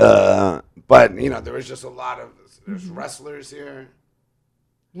 Yes. But you know, there was just a lot of there's wrestlers here.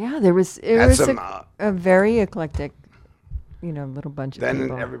 Yeah, there was. It Had was some, a very eclectic, little bunch of Then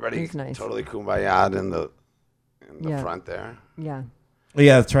people. everybody It was nice. totally kumbaya'd in the Yeah. front there. Yeah. Oh,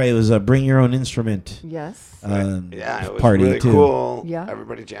 yeah, that's right. It was a bring your own instrument Yes. Yeah, it was party really too. cool. Yeah.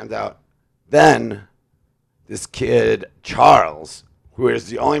 Everybody jammed out. Then this kid, Charles, who is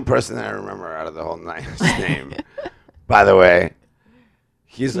the only person that I remember out of the whole night, his name, by the way,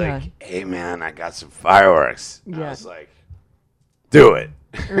 he's Yeah. like, hey, man, I got some fireworks. And I Yeah. was like, do it.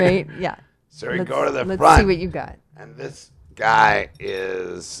 Right. Yeah. So we go to the let's front. see what you got. And this guy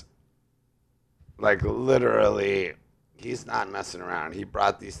is like literally, he's not messing around. He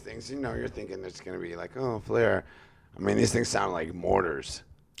brought these things. You know, you're thinking it's going to be like, oh, flare. I mean, these things sound like mortars.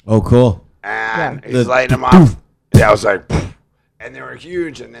 Oh, cool. And Yeah. he's lighting them off. Yeah, I was like, poof. And they were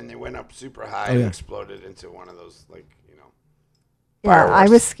huge. And then they went up super high and yeah. exploded into one of those, like, Yeah, I fireworks.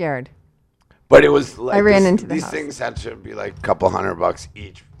 was scared. But it was like, I ran into the these house. things had to be like a couple $100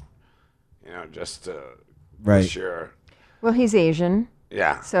 each, just to Right. be sure. Well, he's Asian,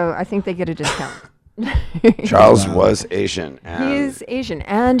 Yeah. so I think they get a discount. Charles Wow. was Asian. And He is Asian,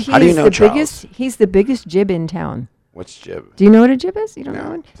 and he How do you is know the Charles? biggest. He's the biggest jib in town. What's jib? Do you know what a jib is? You don't No, know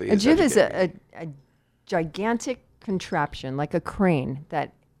what? please A jib is educate a gigantic contraption, like a crane,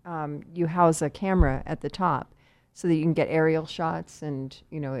 that you house a camera at the top, so that you can get aerial shots, and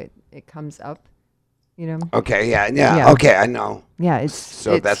it comes up. Okay, yeah. Yeah. Okay, I know. Yeah, it's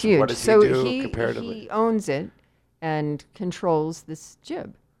So it's that's- huge. what does he so do comparatively? he owns it and controls this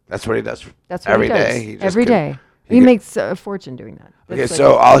jib. That's what he does That's what every he does day. He just every day. he He can- makes a fortune doing that. Okay, That's like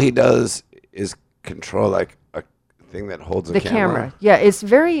so all he does is control like a thing that holds the camera. Yeah, it's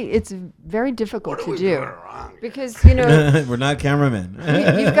very difficult What are to we do doing wrong? because We're not cameramen.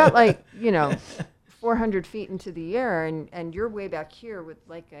 you've got 400 feet into the air, and you're way back here with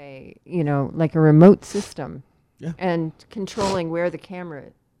like a remote system, Yeah. and controlling where the camera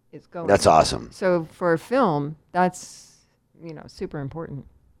is going. That's awesome. So for a film, that's super important.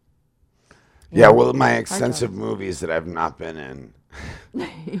 Yeah, well, my Hard extensive job. movies that I've not been in,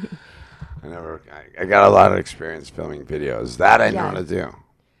 I got a lot of experience filming videos. That I know Yeah. how to do.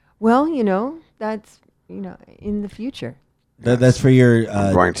 Well, that's in the future. That's for your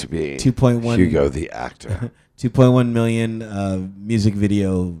I'm going to be 2.1 Hugo the actor. 2.1 million music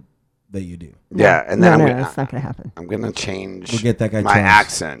video that you do. Yeah, and then no, I'm that's not going to happen. I'm gonna change We'll get that guy my Charles.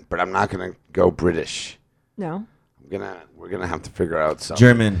 accent, but I'm not gonna go British. No. We're gonna have to figure out something.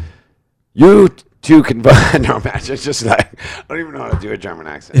 German. You two can no match. It's just like I don't even know how to do a German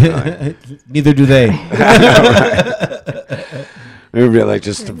accent. Really. Neither do they. Maybe be like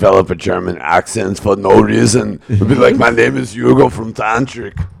just develop a German accent for no reason. It'd be like, my name is Hugo from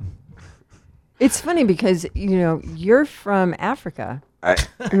Tantric. It's funny because you're from Africa.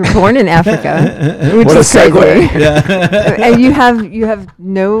 You were born in Africa, which What a is crazy. segue. And you have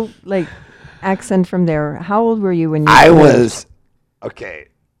no accent from there. How old were you when you? I moved? was okay.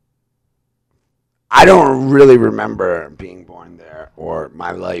 I don't really remember being born there or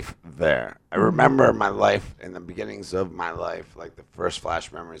my life there. I remember my life in the beginnings of my life, like the first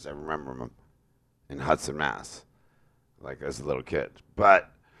flash memories I remember them in Hudson, Mass, like as a little kid.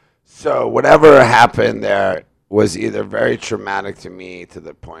 But so whatever happened there was either very traumatic to me to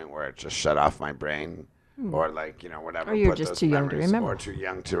the point where it just shut off my brain, or like, whatever. Or you're put just those too young to memories- remember. Or too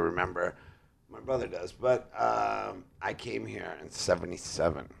young to remember. My brother does. But I came here in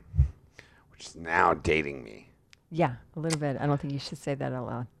 77, which is now dating me. Yeah, a little bit. I don't think you should say that out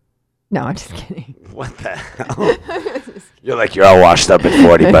loud. No, I'm just kidding. What the hell? You're all washed up at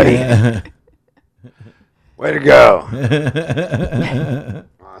 40, buddy. Way to go.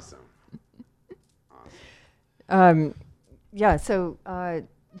 Awesome. Yeah, so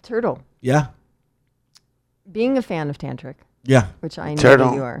Turtle, Yeah. being a fan of Tantric, Yeah. which I know Turtle.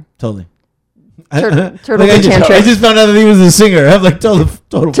 that you are. Totally. Turtle Like, the Tantric. I just found out that he was a singer. I'm like total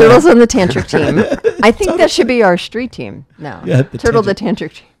Turtle's on the Tantric team. I think that should be our street team now. Yeah, the Turtle the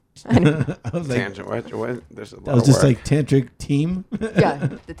Tantric team. I know. I was like, Tangent. What? There's a lot that was of just work. like tantric team. Yeah,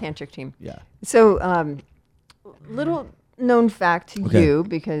 the Tantric team. Yeah. So, little known fact to Okay. you,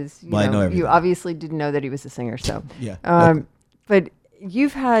 because Well, I know everything. you obviously didn't know that he was a singer. So, Yeah. but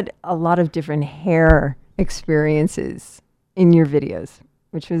you've had a lot of different hair experiences in your videos,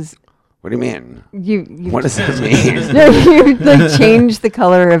 which was What do you mean? you. What does that mean? No, you like changed the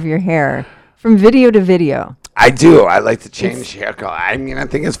color of your hair from video to video. I do. I like to change hair color. I mean, I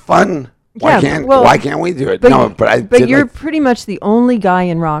think it's fun. Why Yeah, can't we do it? But, No, but I But did you're like, pretty much the only guy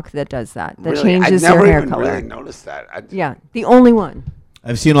in rock that does that. That really, changes I never your hair even color. really noticed that. Yeah, the only one.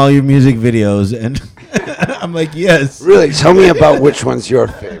 I've seen all your music videos, and I'm like, yes, Really, tell me about which one's your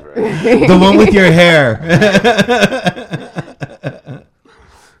favorite. the one with your hair.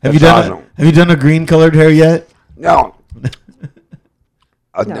 Have you done? awesome. Have you done a green colored hair yet? No.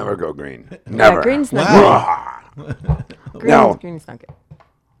 I'd No. never go green. Never. Yeah, green's not good. No. Green's not good.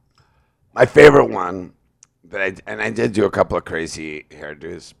 My favorite one that I did do a couple of crazy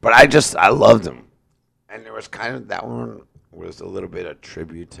hairdos, but I loved them. And there was kind of, that one was a little bit a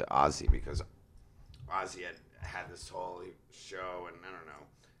tribute to Ozzy, because Ozzy had this whole show, and I don't know,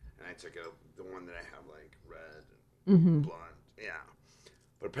 and I took the one that I have like red and blonde. Yeah.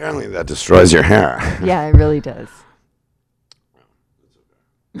 But apparently that destroys your hair. Yeah, it really does.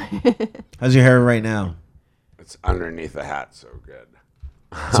 How's your hair right now? It's underneath the hat, so good.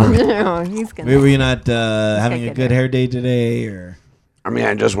 No, he's gonna. Were you not having a get good hair. hair day today, or? I mean,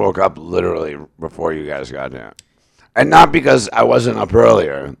 I just woke up literally before you guys got here. And not because I wasn't up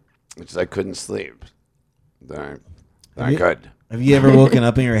earlier, it's just I couldn't sleep. Then I could. Have you ever woken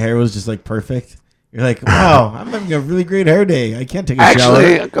up and your hair was just like perfect? You're like, wow, I'm having a really great hair day. I can't take a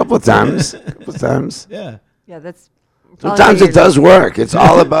Actually, shower. a couple of times. Yeah. Yeah, that's. Sometimes it does work. It's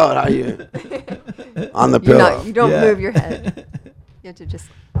all about how you on the pillow. You don't Yeah. move your head. You have to just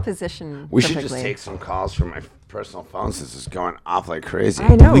position. We perfectly. should just take some calls from my personal phone since it's going off like crazy.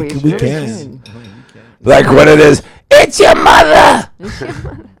 I know We should. can. Like what it is. It's your mother.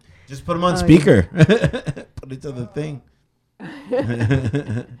 Just put them on speaker. Put it to the thing.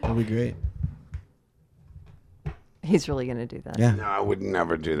 That'll be great. He's really gonna do that. Yeah. No, I would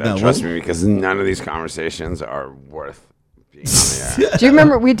never do that. No, Trust what? me, because none of these conversations are worth being on the air. Do you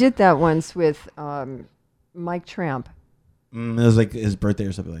remember we did that once with Mike Tramp? It was like his birthday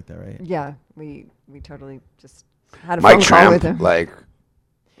or something like that, right? Yeah, we totally just had a Mike phone call with Tramp, him. like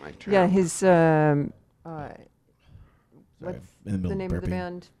Mike Tramp. Yeah, his what's in the middle the of name of the burping.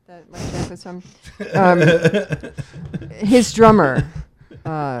 band that Mike Tramp was from? His drummer,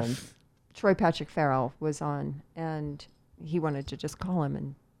 Troy Patrick Farrell, was on, and he wanted to just call him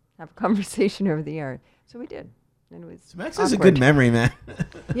and have a conversation over the air. So we did, and it was. So Max has a awkward. good memory, man.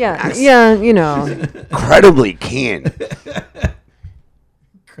 Yeah, Max- yeah, you know. Incredibly keen.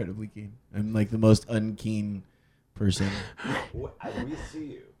 Incredibly keen. I'm like the most unkeen person. We see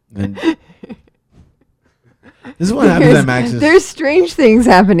you. And this is what happens at Max's. There's strange things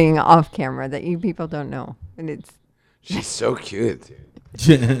happening off camera that you people don't know, and it's. She's so cute,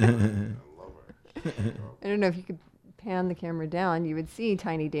 dude. I don't know if you could pan the camera down, you would see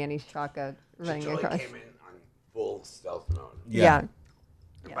Tiny Danny Shaka running She totally across. came in on full stealth mode. Yeah.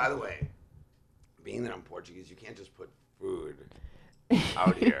 And by the way, being that I'm Portuguese, you can't just put food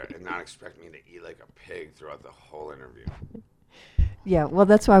out here and not expect me to eat like a pig throughout the whole interview. Yeah, well,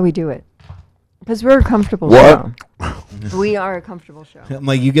 that's why we do it. Because we're a comfortable What? show. We are a comfortable show. I'm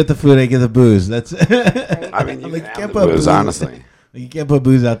like, you get the food, I get the booze. That's. I mean, you I'm can like, have can't the put booze, booze. honestly. Like, you can't put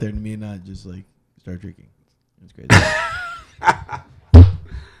booze out there to me and not just like start drinking. It's crazy.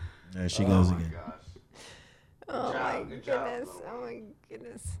 There she goes again. Oh, job, my good job, goodness. little Oh, my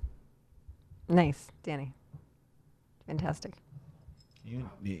goodness. Nice, Danny. Fantastic. No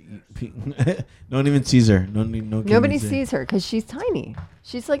one even sees her. No Nobody sees her because she's tiny.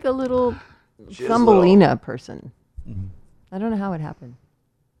 She's like a little She is Thumbelina person. I don't know how it happened.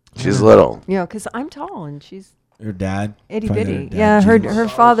 She's little. You know, because I'm tall and she's Her dad. itty Find bitty. dad Yeah, genes. her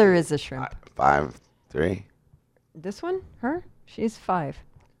father is a shrimp. 5'3". This one, her, she's 5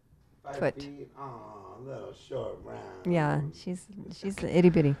 foot. Oh, little short round. Yeah, she's itty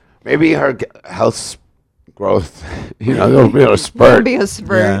bitty. Maybe her health growth, there'll be a There'll spurt. be a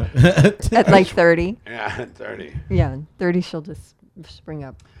spurt Yeah. at like 30. Yeah, 30. Yeah, 30 she'll just spring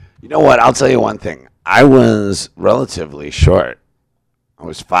up. You know what? I'll tell you one thing. I was relatively short. I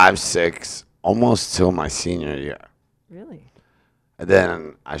was 5'6", almost till my senior year. Really? And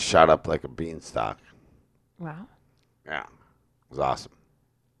then I shot up like a beanstalk. Wow. Yeah, it was awesome.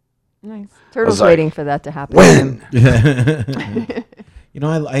 Nice. Turtle's like, waiting for that to happen. When?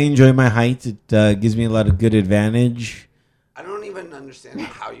 I enjoy my height. It gives me a lot of good advantage. I don't even understand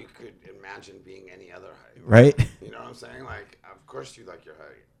how you could imagine being any other height. Right? You know what I'm saying? Like, of course you like your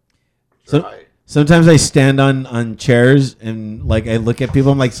height. Sometimes I stand on chairs and like I look at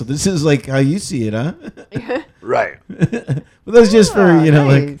people. I'm like, so this is like how you see it, huh? Right. But that's just for nice.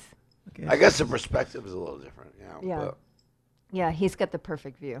 like. Okay. I guess the perspective is a little different. Yeah. But, Yeah, he's got the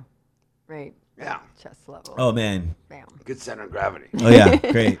perfect view. Right. yeah. Chest level. Oh man. Bam. Good center of gravity. Oh yeah.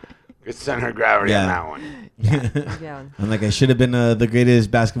 Great. Good center of gravity Yeah. on that one. Yeah. I'm like I should have been the greatest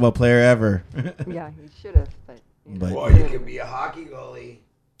basketball player ever. Yeah, he should have, but. But- Or you could be a hockey goalie.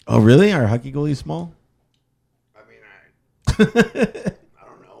 Oh really? Our hockey goalie small? I mean, I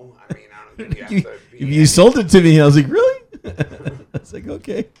don't know. I mean, I don't think you have to be. You sold it to me. I was like, really? I was like,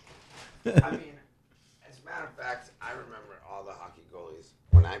 okay. I mean, as a matter of fact, I remember all the hockey goalies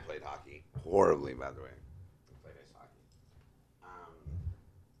when I played hockey. Horribly, by the way. I played ice hockey.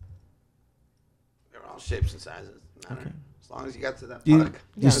 They were all shapes and sizes. Matter. Okay. As long as you got to that Do you, puck.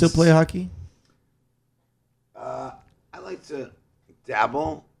 do you still play hockey? I like to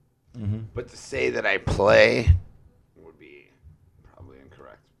dabble, Mm-hmm. but to say that I play would be probably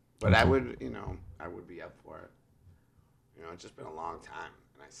incorrect. But I would, I would be up for it. It's just been a long time,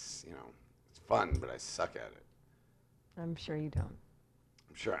 and it's fun, but I suck at it. I'm sure you don't.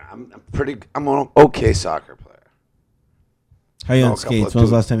 I'm sure I'm an okay soccer player. How are you Oh, on a couple skates? of When was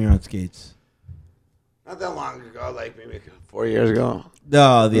the two- last time you were on skates? Not that long ago, like maybe 4 years ago.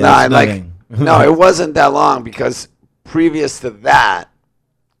 No, No, it wasn't that long because previous to that,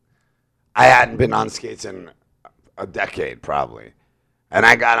 I hadn't been on skates in a decade probably. And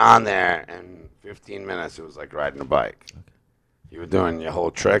I got on there in 15 minutes. It was like riding a bike. Okay. You were doing your whole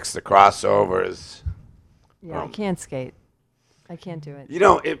tricks, the crossovers. Yeah, I can't skate. I can't do it.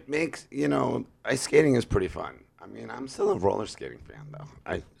 It makes, ice skating is pretty fun. I mean, I'm still a roller skating fan, though.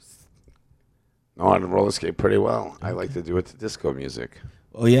 I know how to roller skate pretty well. I like to do it to disco music.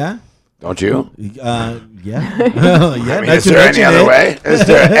 Oh yeah. Don't you? Yeah. Yeah. I mean, now is that you there any mention other it. way? Is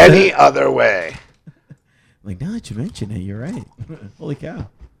there any other way? Like now that you mention it, you're right. Holy cow.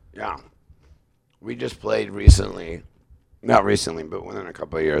 Yeah. We just played recently. Not recently, but within a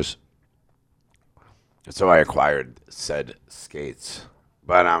couple of years. So I acquired said skates.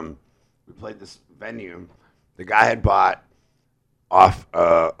 But we played this venue. The guy had bought off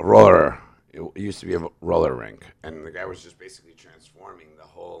a roller. It used to be a roller rink. And the guy was just basically transforming the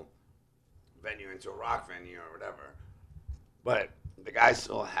whole venue into a rock venue or whatever. But the guy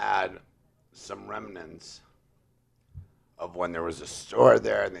still had some remnants of when there was a store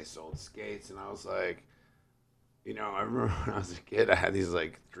there and they sold skates. And I was like, I remember when I was a kid, I had these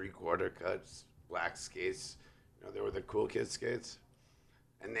like 3/4 cuts, black skates. They were the cool kid skates.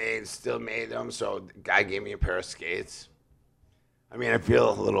 And they still made them. So the guy gave me a pair of skates. I mean, I feel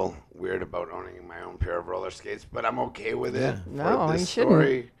a little weird about owning my own pair of roller skates, but I'm okay with it. No, for this you shouldn't.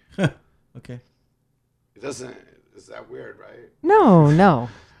 story. Okay. It doesn't. Is that weird, right? No.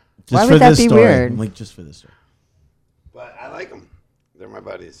 Just Why for would that this be story. weird? I'm like just for this story. But I like them. They're my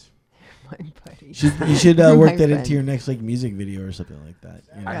buddies. My buddy. You should My work that friend. into your next like music video or something like that.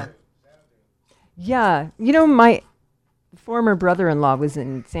 Yeah. My former brother-in-law was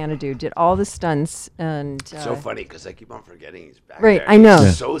in Xanadu, did all the stunts, and So funny because I keep on forgetting he's back Right, there. I know. He's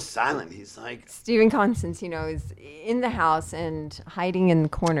Yeah. so silent. He's like Stephen Constantine, is in the house and hiding in the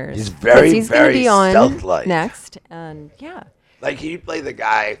corners. He's 'Cause very, he's gonna very be on stealth-like. next, and yeah. like he'd play the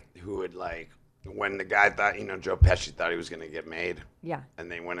guy who would like when the guy thought Joe Pesci thought he was gonna get made, Yeah. and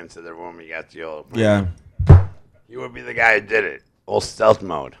they went into the room. He got the old Yeah. He would be the guy who did it. Old stealth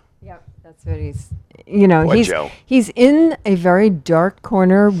mode. Yep, that's what he's. He's Joe. he's in a very dark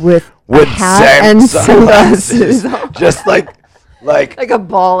corner with a With hat and sunglasses. just like Like Like a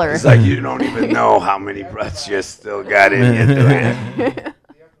baller. it's like you don't even know how many breaths you still got in you doing it.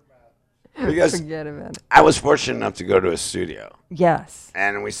 Because Forget about it. I was fortunate enough to go to a studio, Yes.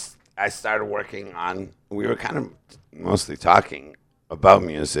 and I started working on. We were kind of mostly talking about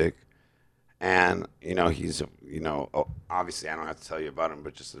music, and he's obviously I don't have to tell you about him,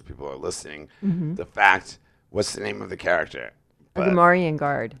 but just so people are listening, the fact. What's the name of the character? A Gumarian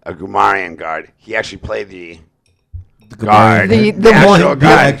guard. A Gumarian guard. He actually played the guard. guard, The actual one,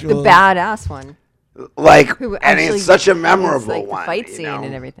 guard. the badass one. Like, Who and actually it's such a has, memorable like, one. the fight you scene know?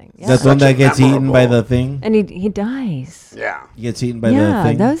 and everything. Yeah. That's the one Such that a gets eaten by memorable- the thing. And he dies. Yeah. He gets eaten by the Yeah,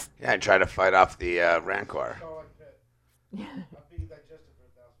 thing. that was Yeah, I tried to fight off the Rancor.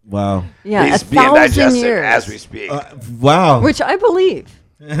 Wow. yeah, He's a being 1,000 digested years. as we speak. Wow. Which I believe.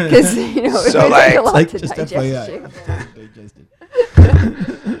 Because, it So, would like- take a lot like to just digest FYI. shit.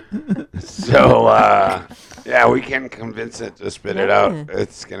 So, yeah, we can convince it to spit it out. Yeah.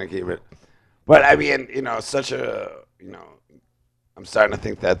 It's going to keep it. But, I mean, such a, I'm starting to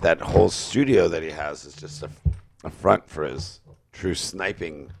think that whole studio that he has is just a front for his true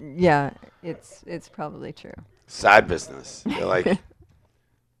sniping Yeah, it's probably true. side business. They're like, you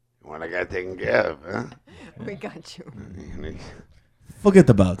want a guy taken care of, huh? We got you. Forget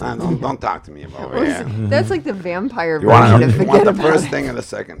about that. Don't talk to me about it. Yeah. That's like the vampire You version want, of you forget want the about first it. thing or the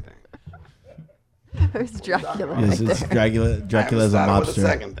second thing? It was Dracula. Yes, right it's there. Dracula. Dracula's a I haven't started with the mobster.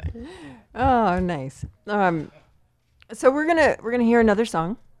 second thing. Oh, nice. So we're gonna hear another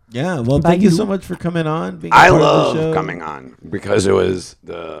song. Yeah. Well, By thank you you. so much for coming on. Being a I part of the love show. coming on because it was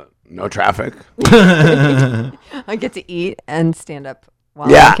the no traffic. I get to eat and stand up while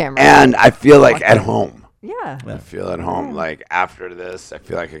Yeah, on camera. and I feel like at home. Yeah. I feel at home. Like after this, I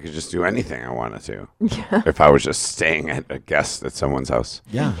feel like I could just do anything I wanted to. If I was just staying at a guest at someone's house.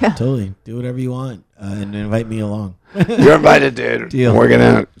 Yeah, totally. Do whatever you want and invite me along. You're invited, dude. Deal. We're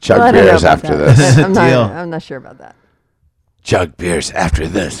gonna chug Well, I don't know beers about after that. this. Deal. I'm not sure about that. Chug beers after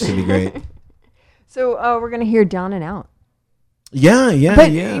this. It'd be great. So we're gonna hear Down and Out. Yeah, yeah,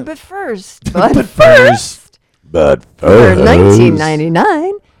 But yeah. but first, But but first. But for first-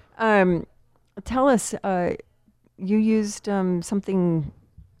 1999, tell us, you used something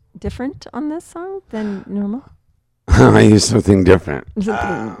different on this song than normal? I used something different.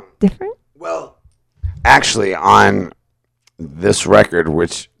 Something different? Well, actually, on this record,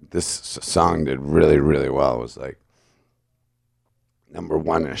 which this song did really, really well, was like number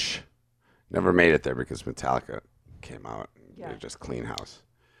one-ish. Never made it there because Metallica came out. And Yeah. They just clean house.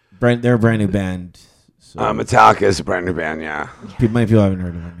 They're a brand new band. So Metallica is a brand new band, yeah. many people haven't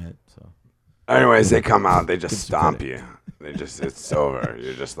heard of them yet. So Anyways, they come out, they just Give some stomp credit. you. It's over.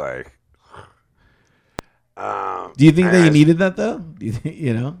 You're just like. do you think that you and- needed that though? Do you think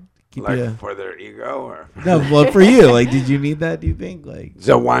keep like you? for their ego or No, well, for you, like, did you need that? Do you think, like,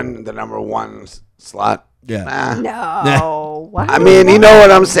 the number one slot? yeah? Nah. No. Wow. I mean, you know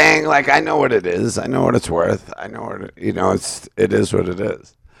what I'm saying? Like, I know what it is. I know what it's worth. I know what it is what it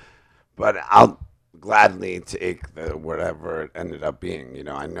is. But I'll gladly take whatever it ended up being.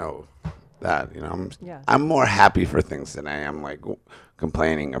 I know that. Yeah. I'm more happy for things than I am like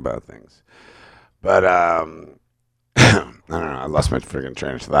complaining about things. But I don't know. I lost my freaking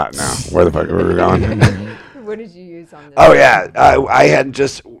train of thought now. Where the fuck were we going? What did you use on this? Oh yeah, I had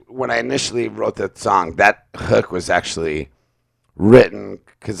just when I initially wrote that song, that hook was actually written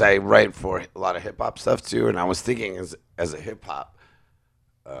because I write for a lot of hip hop stuff too, and I was thinking as a hip hop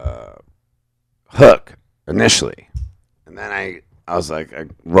hook initially, and then I was like, I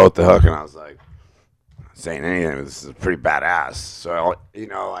wrote the hook and I was like, saying anything, this is pretty badass. So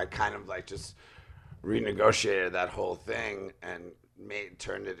I kind of like just renegotiated that whole thing and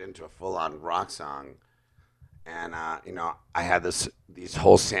turned it into a full on rock song. And I had these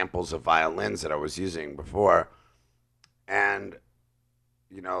whole samples of violins that I was using before, and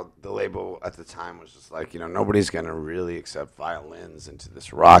the label at the time was just like, nobody's gonna really accept violins into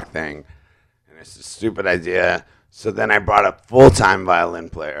this rock thing, and it's a stupid idea. So then I brought a full-time violin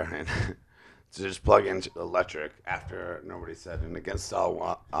player and to just plug into electric after nobody said, and against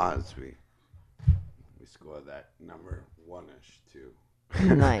all odds, we scored that number one-ish too.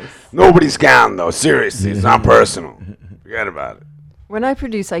 Nice. Nobody's counting though. Seriously, it's not personal. Forget about it. When I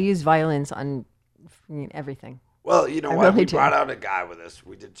produce, I use violins on everything. Well, you know I what? really We do. brought out a guy with us.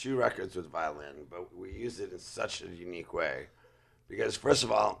 We did 2 records with violin, but we used it in such a unique way. Because first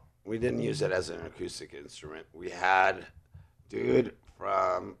of all, we didn't use it as an acoustic instrument. We had dude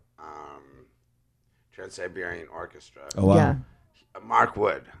from Trans-Siberian Orchestra, Oh wow. Yeah. Mark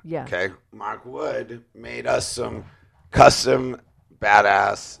Wood. Yeah. Okay. Mark Wood made us some custom,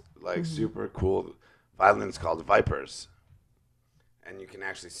 badass, like super cool violins called Vipers. And you can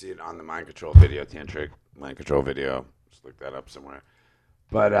actually see it on the Mind Control video, Tantric Mind Control video. Just look that up somewhere.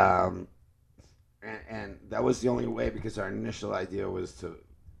 But, and that was the only way, because our initial idea was to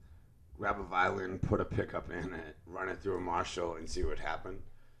grab a violin, put a pickup in it, run it through a Marshall, and see what happened.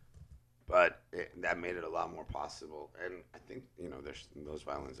 But that made it a lot more possible. And I think, those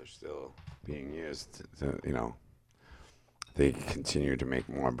violins are still being used to, they continue to make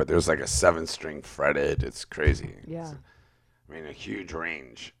more. But there's like a 7-string fretted. It's crazy. Yeah. A huge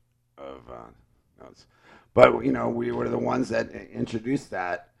range of notes. But, we were the ones that introduced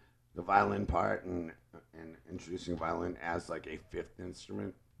the violin part, and introducing violin as like a 5th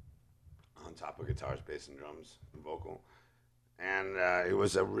instrument on top of guitars, bass, and drums, and vocal. And it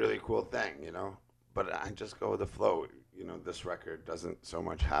was a really cool thing, But I just go with the flow. This record doesn't so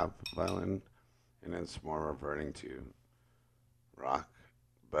much have violin, and it's more reverting to rock.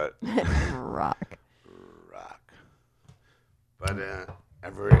 But rock. But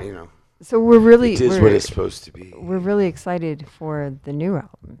So we're really it is what it's supposed to be. We're really excited for the new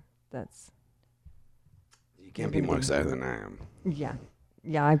album. You can't be more excited than I am. Yeah.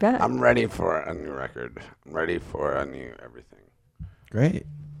 Yeah, I bet. I'm ready for a new record. I'm ready for a new everything. Great.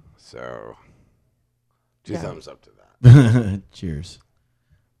 So, 2 thumbs up to that. Cheers.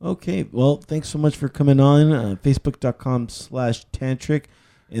 Okay. Well, thanks so much for coming on. Facebook.com/Tantric.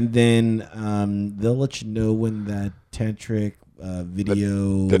 And then they'll let you know when that Tantric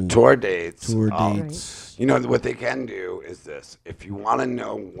video. The tour dates. Dates. What they can do is this. If you want to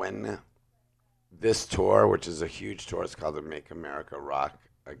know when this tour, which is a huge tour, it's called the Make America Rock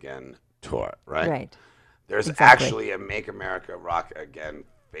Again tour, right? Right. There's actually a Make America Rock Again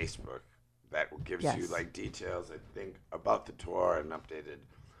Facebook that gives you like details, I think, about the tour and updated,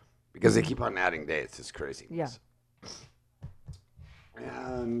 because they keep on adding dates. It's crazy. Yeah.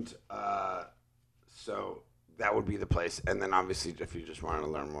 And so that would be the place. And then obviously, if you just want to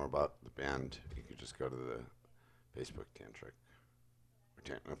learn more about the band, you could just go to the Facebook Tantric.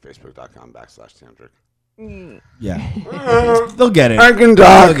 Facebook.com/Tantric. Yeah. They'll get it. I can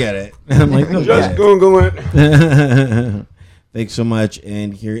talk. They'll get it. I'm like, they'll Just get Google it. it. Thanks so much.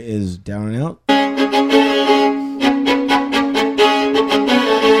 And here is Down and Out.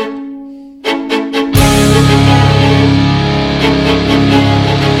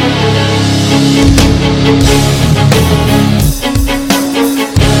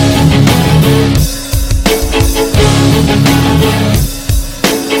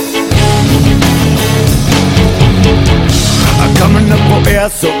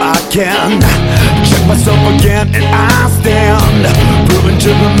 So I can check myself again, and I stand proven to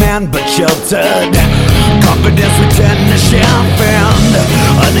the man but sheltered. Confidence we tend to shift, and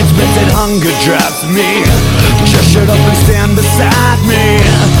unexpected hunger drives me. Just shut up and stand beside me.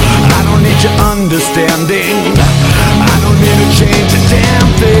 I don't need your understanding. I don't need to change a damn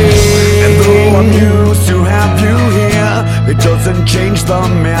thing. And though I'm used to have you here, it doesn't change the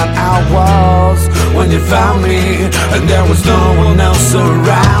man I was when you found me, and there was no one else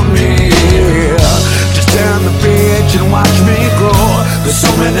around me. Just turn the page and watch me grow. There's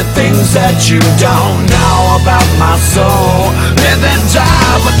so many things that you don't know about my soul. Live and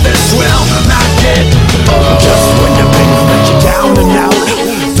die, but this will not get old. Just when you think that you're down and out,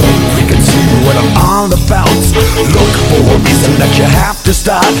 don't freaking see what I'm all about. Look for a reason that you have to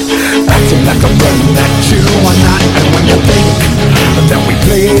start acting like a friend that you are not. And when you think that we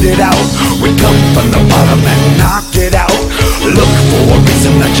played it out, we come from the bottom and knocked it out. Look for a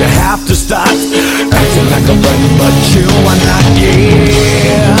reason that you have to start acting like a friend, but you are not.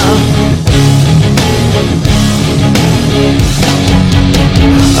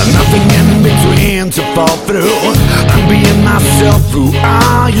 Nothing in between to fall through. I'm being myself. Who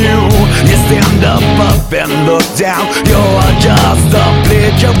are you? You stand up and look down. You're just a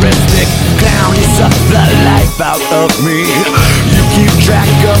plagiaristic clown. You suck the life out of me. You keep track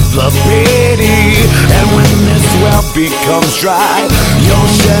of the pity, and when this well becomes dry,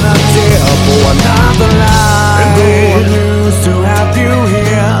 you'll shed a tear for another lie. And though I'm used to have you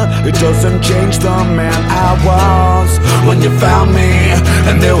here, it doesn't change the man I was when you found me,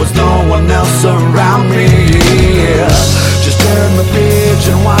 and there was no one else around me. Just turn the page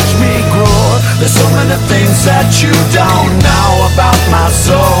and watch me grow. There's so many things that you don't know about my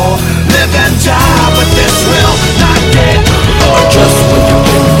soul. Live and die, but this will not get old. Just when you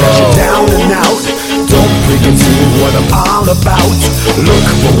think that you're down and out, don't freaking see what I'm all about. Look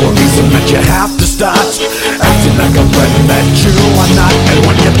for a reason that you have to start acting like a friend that you are not. And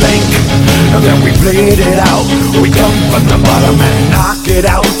when you think that we played it out, we come from the bottom and knock it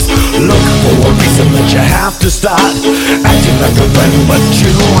out. Look for a reason that you have to start acting like a friend, but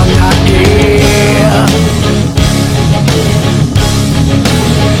you are not. Yeah.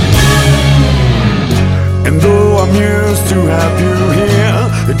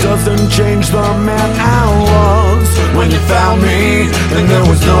 when there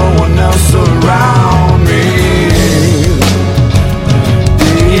was no one else around me.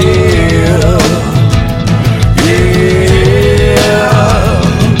 Yeah, yeah.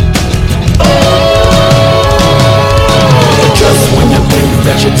 Oh, just when you think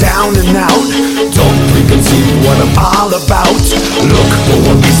that you're down and out, don't preconceive what I'm all about. Look for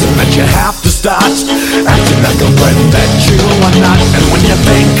a reason that you have to start acting like a friend that you are not. And when you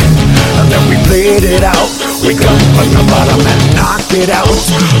think that we played it out, we come from the bottom and knock it out.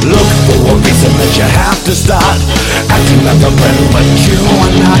 Look for a reason that you have to start acting like a friend, but you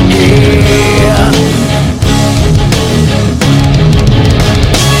are not. Yeah.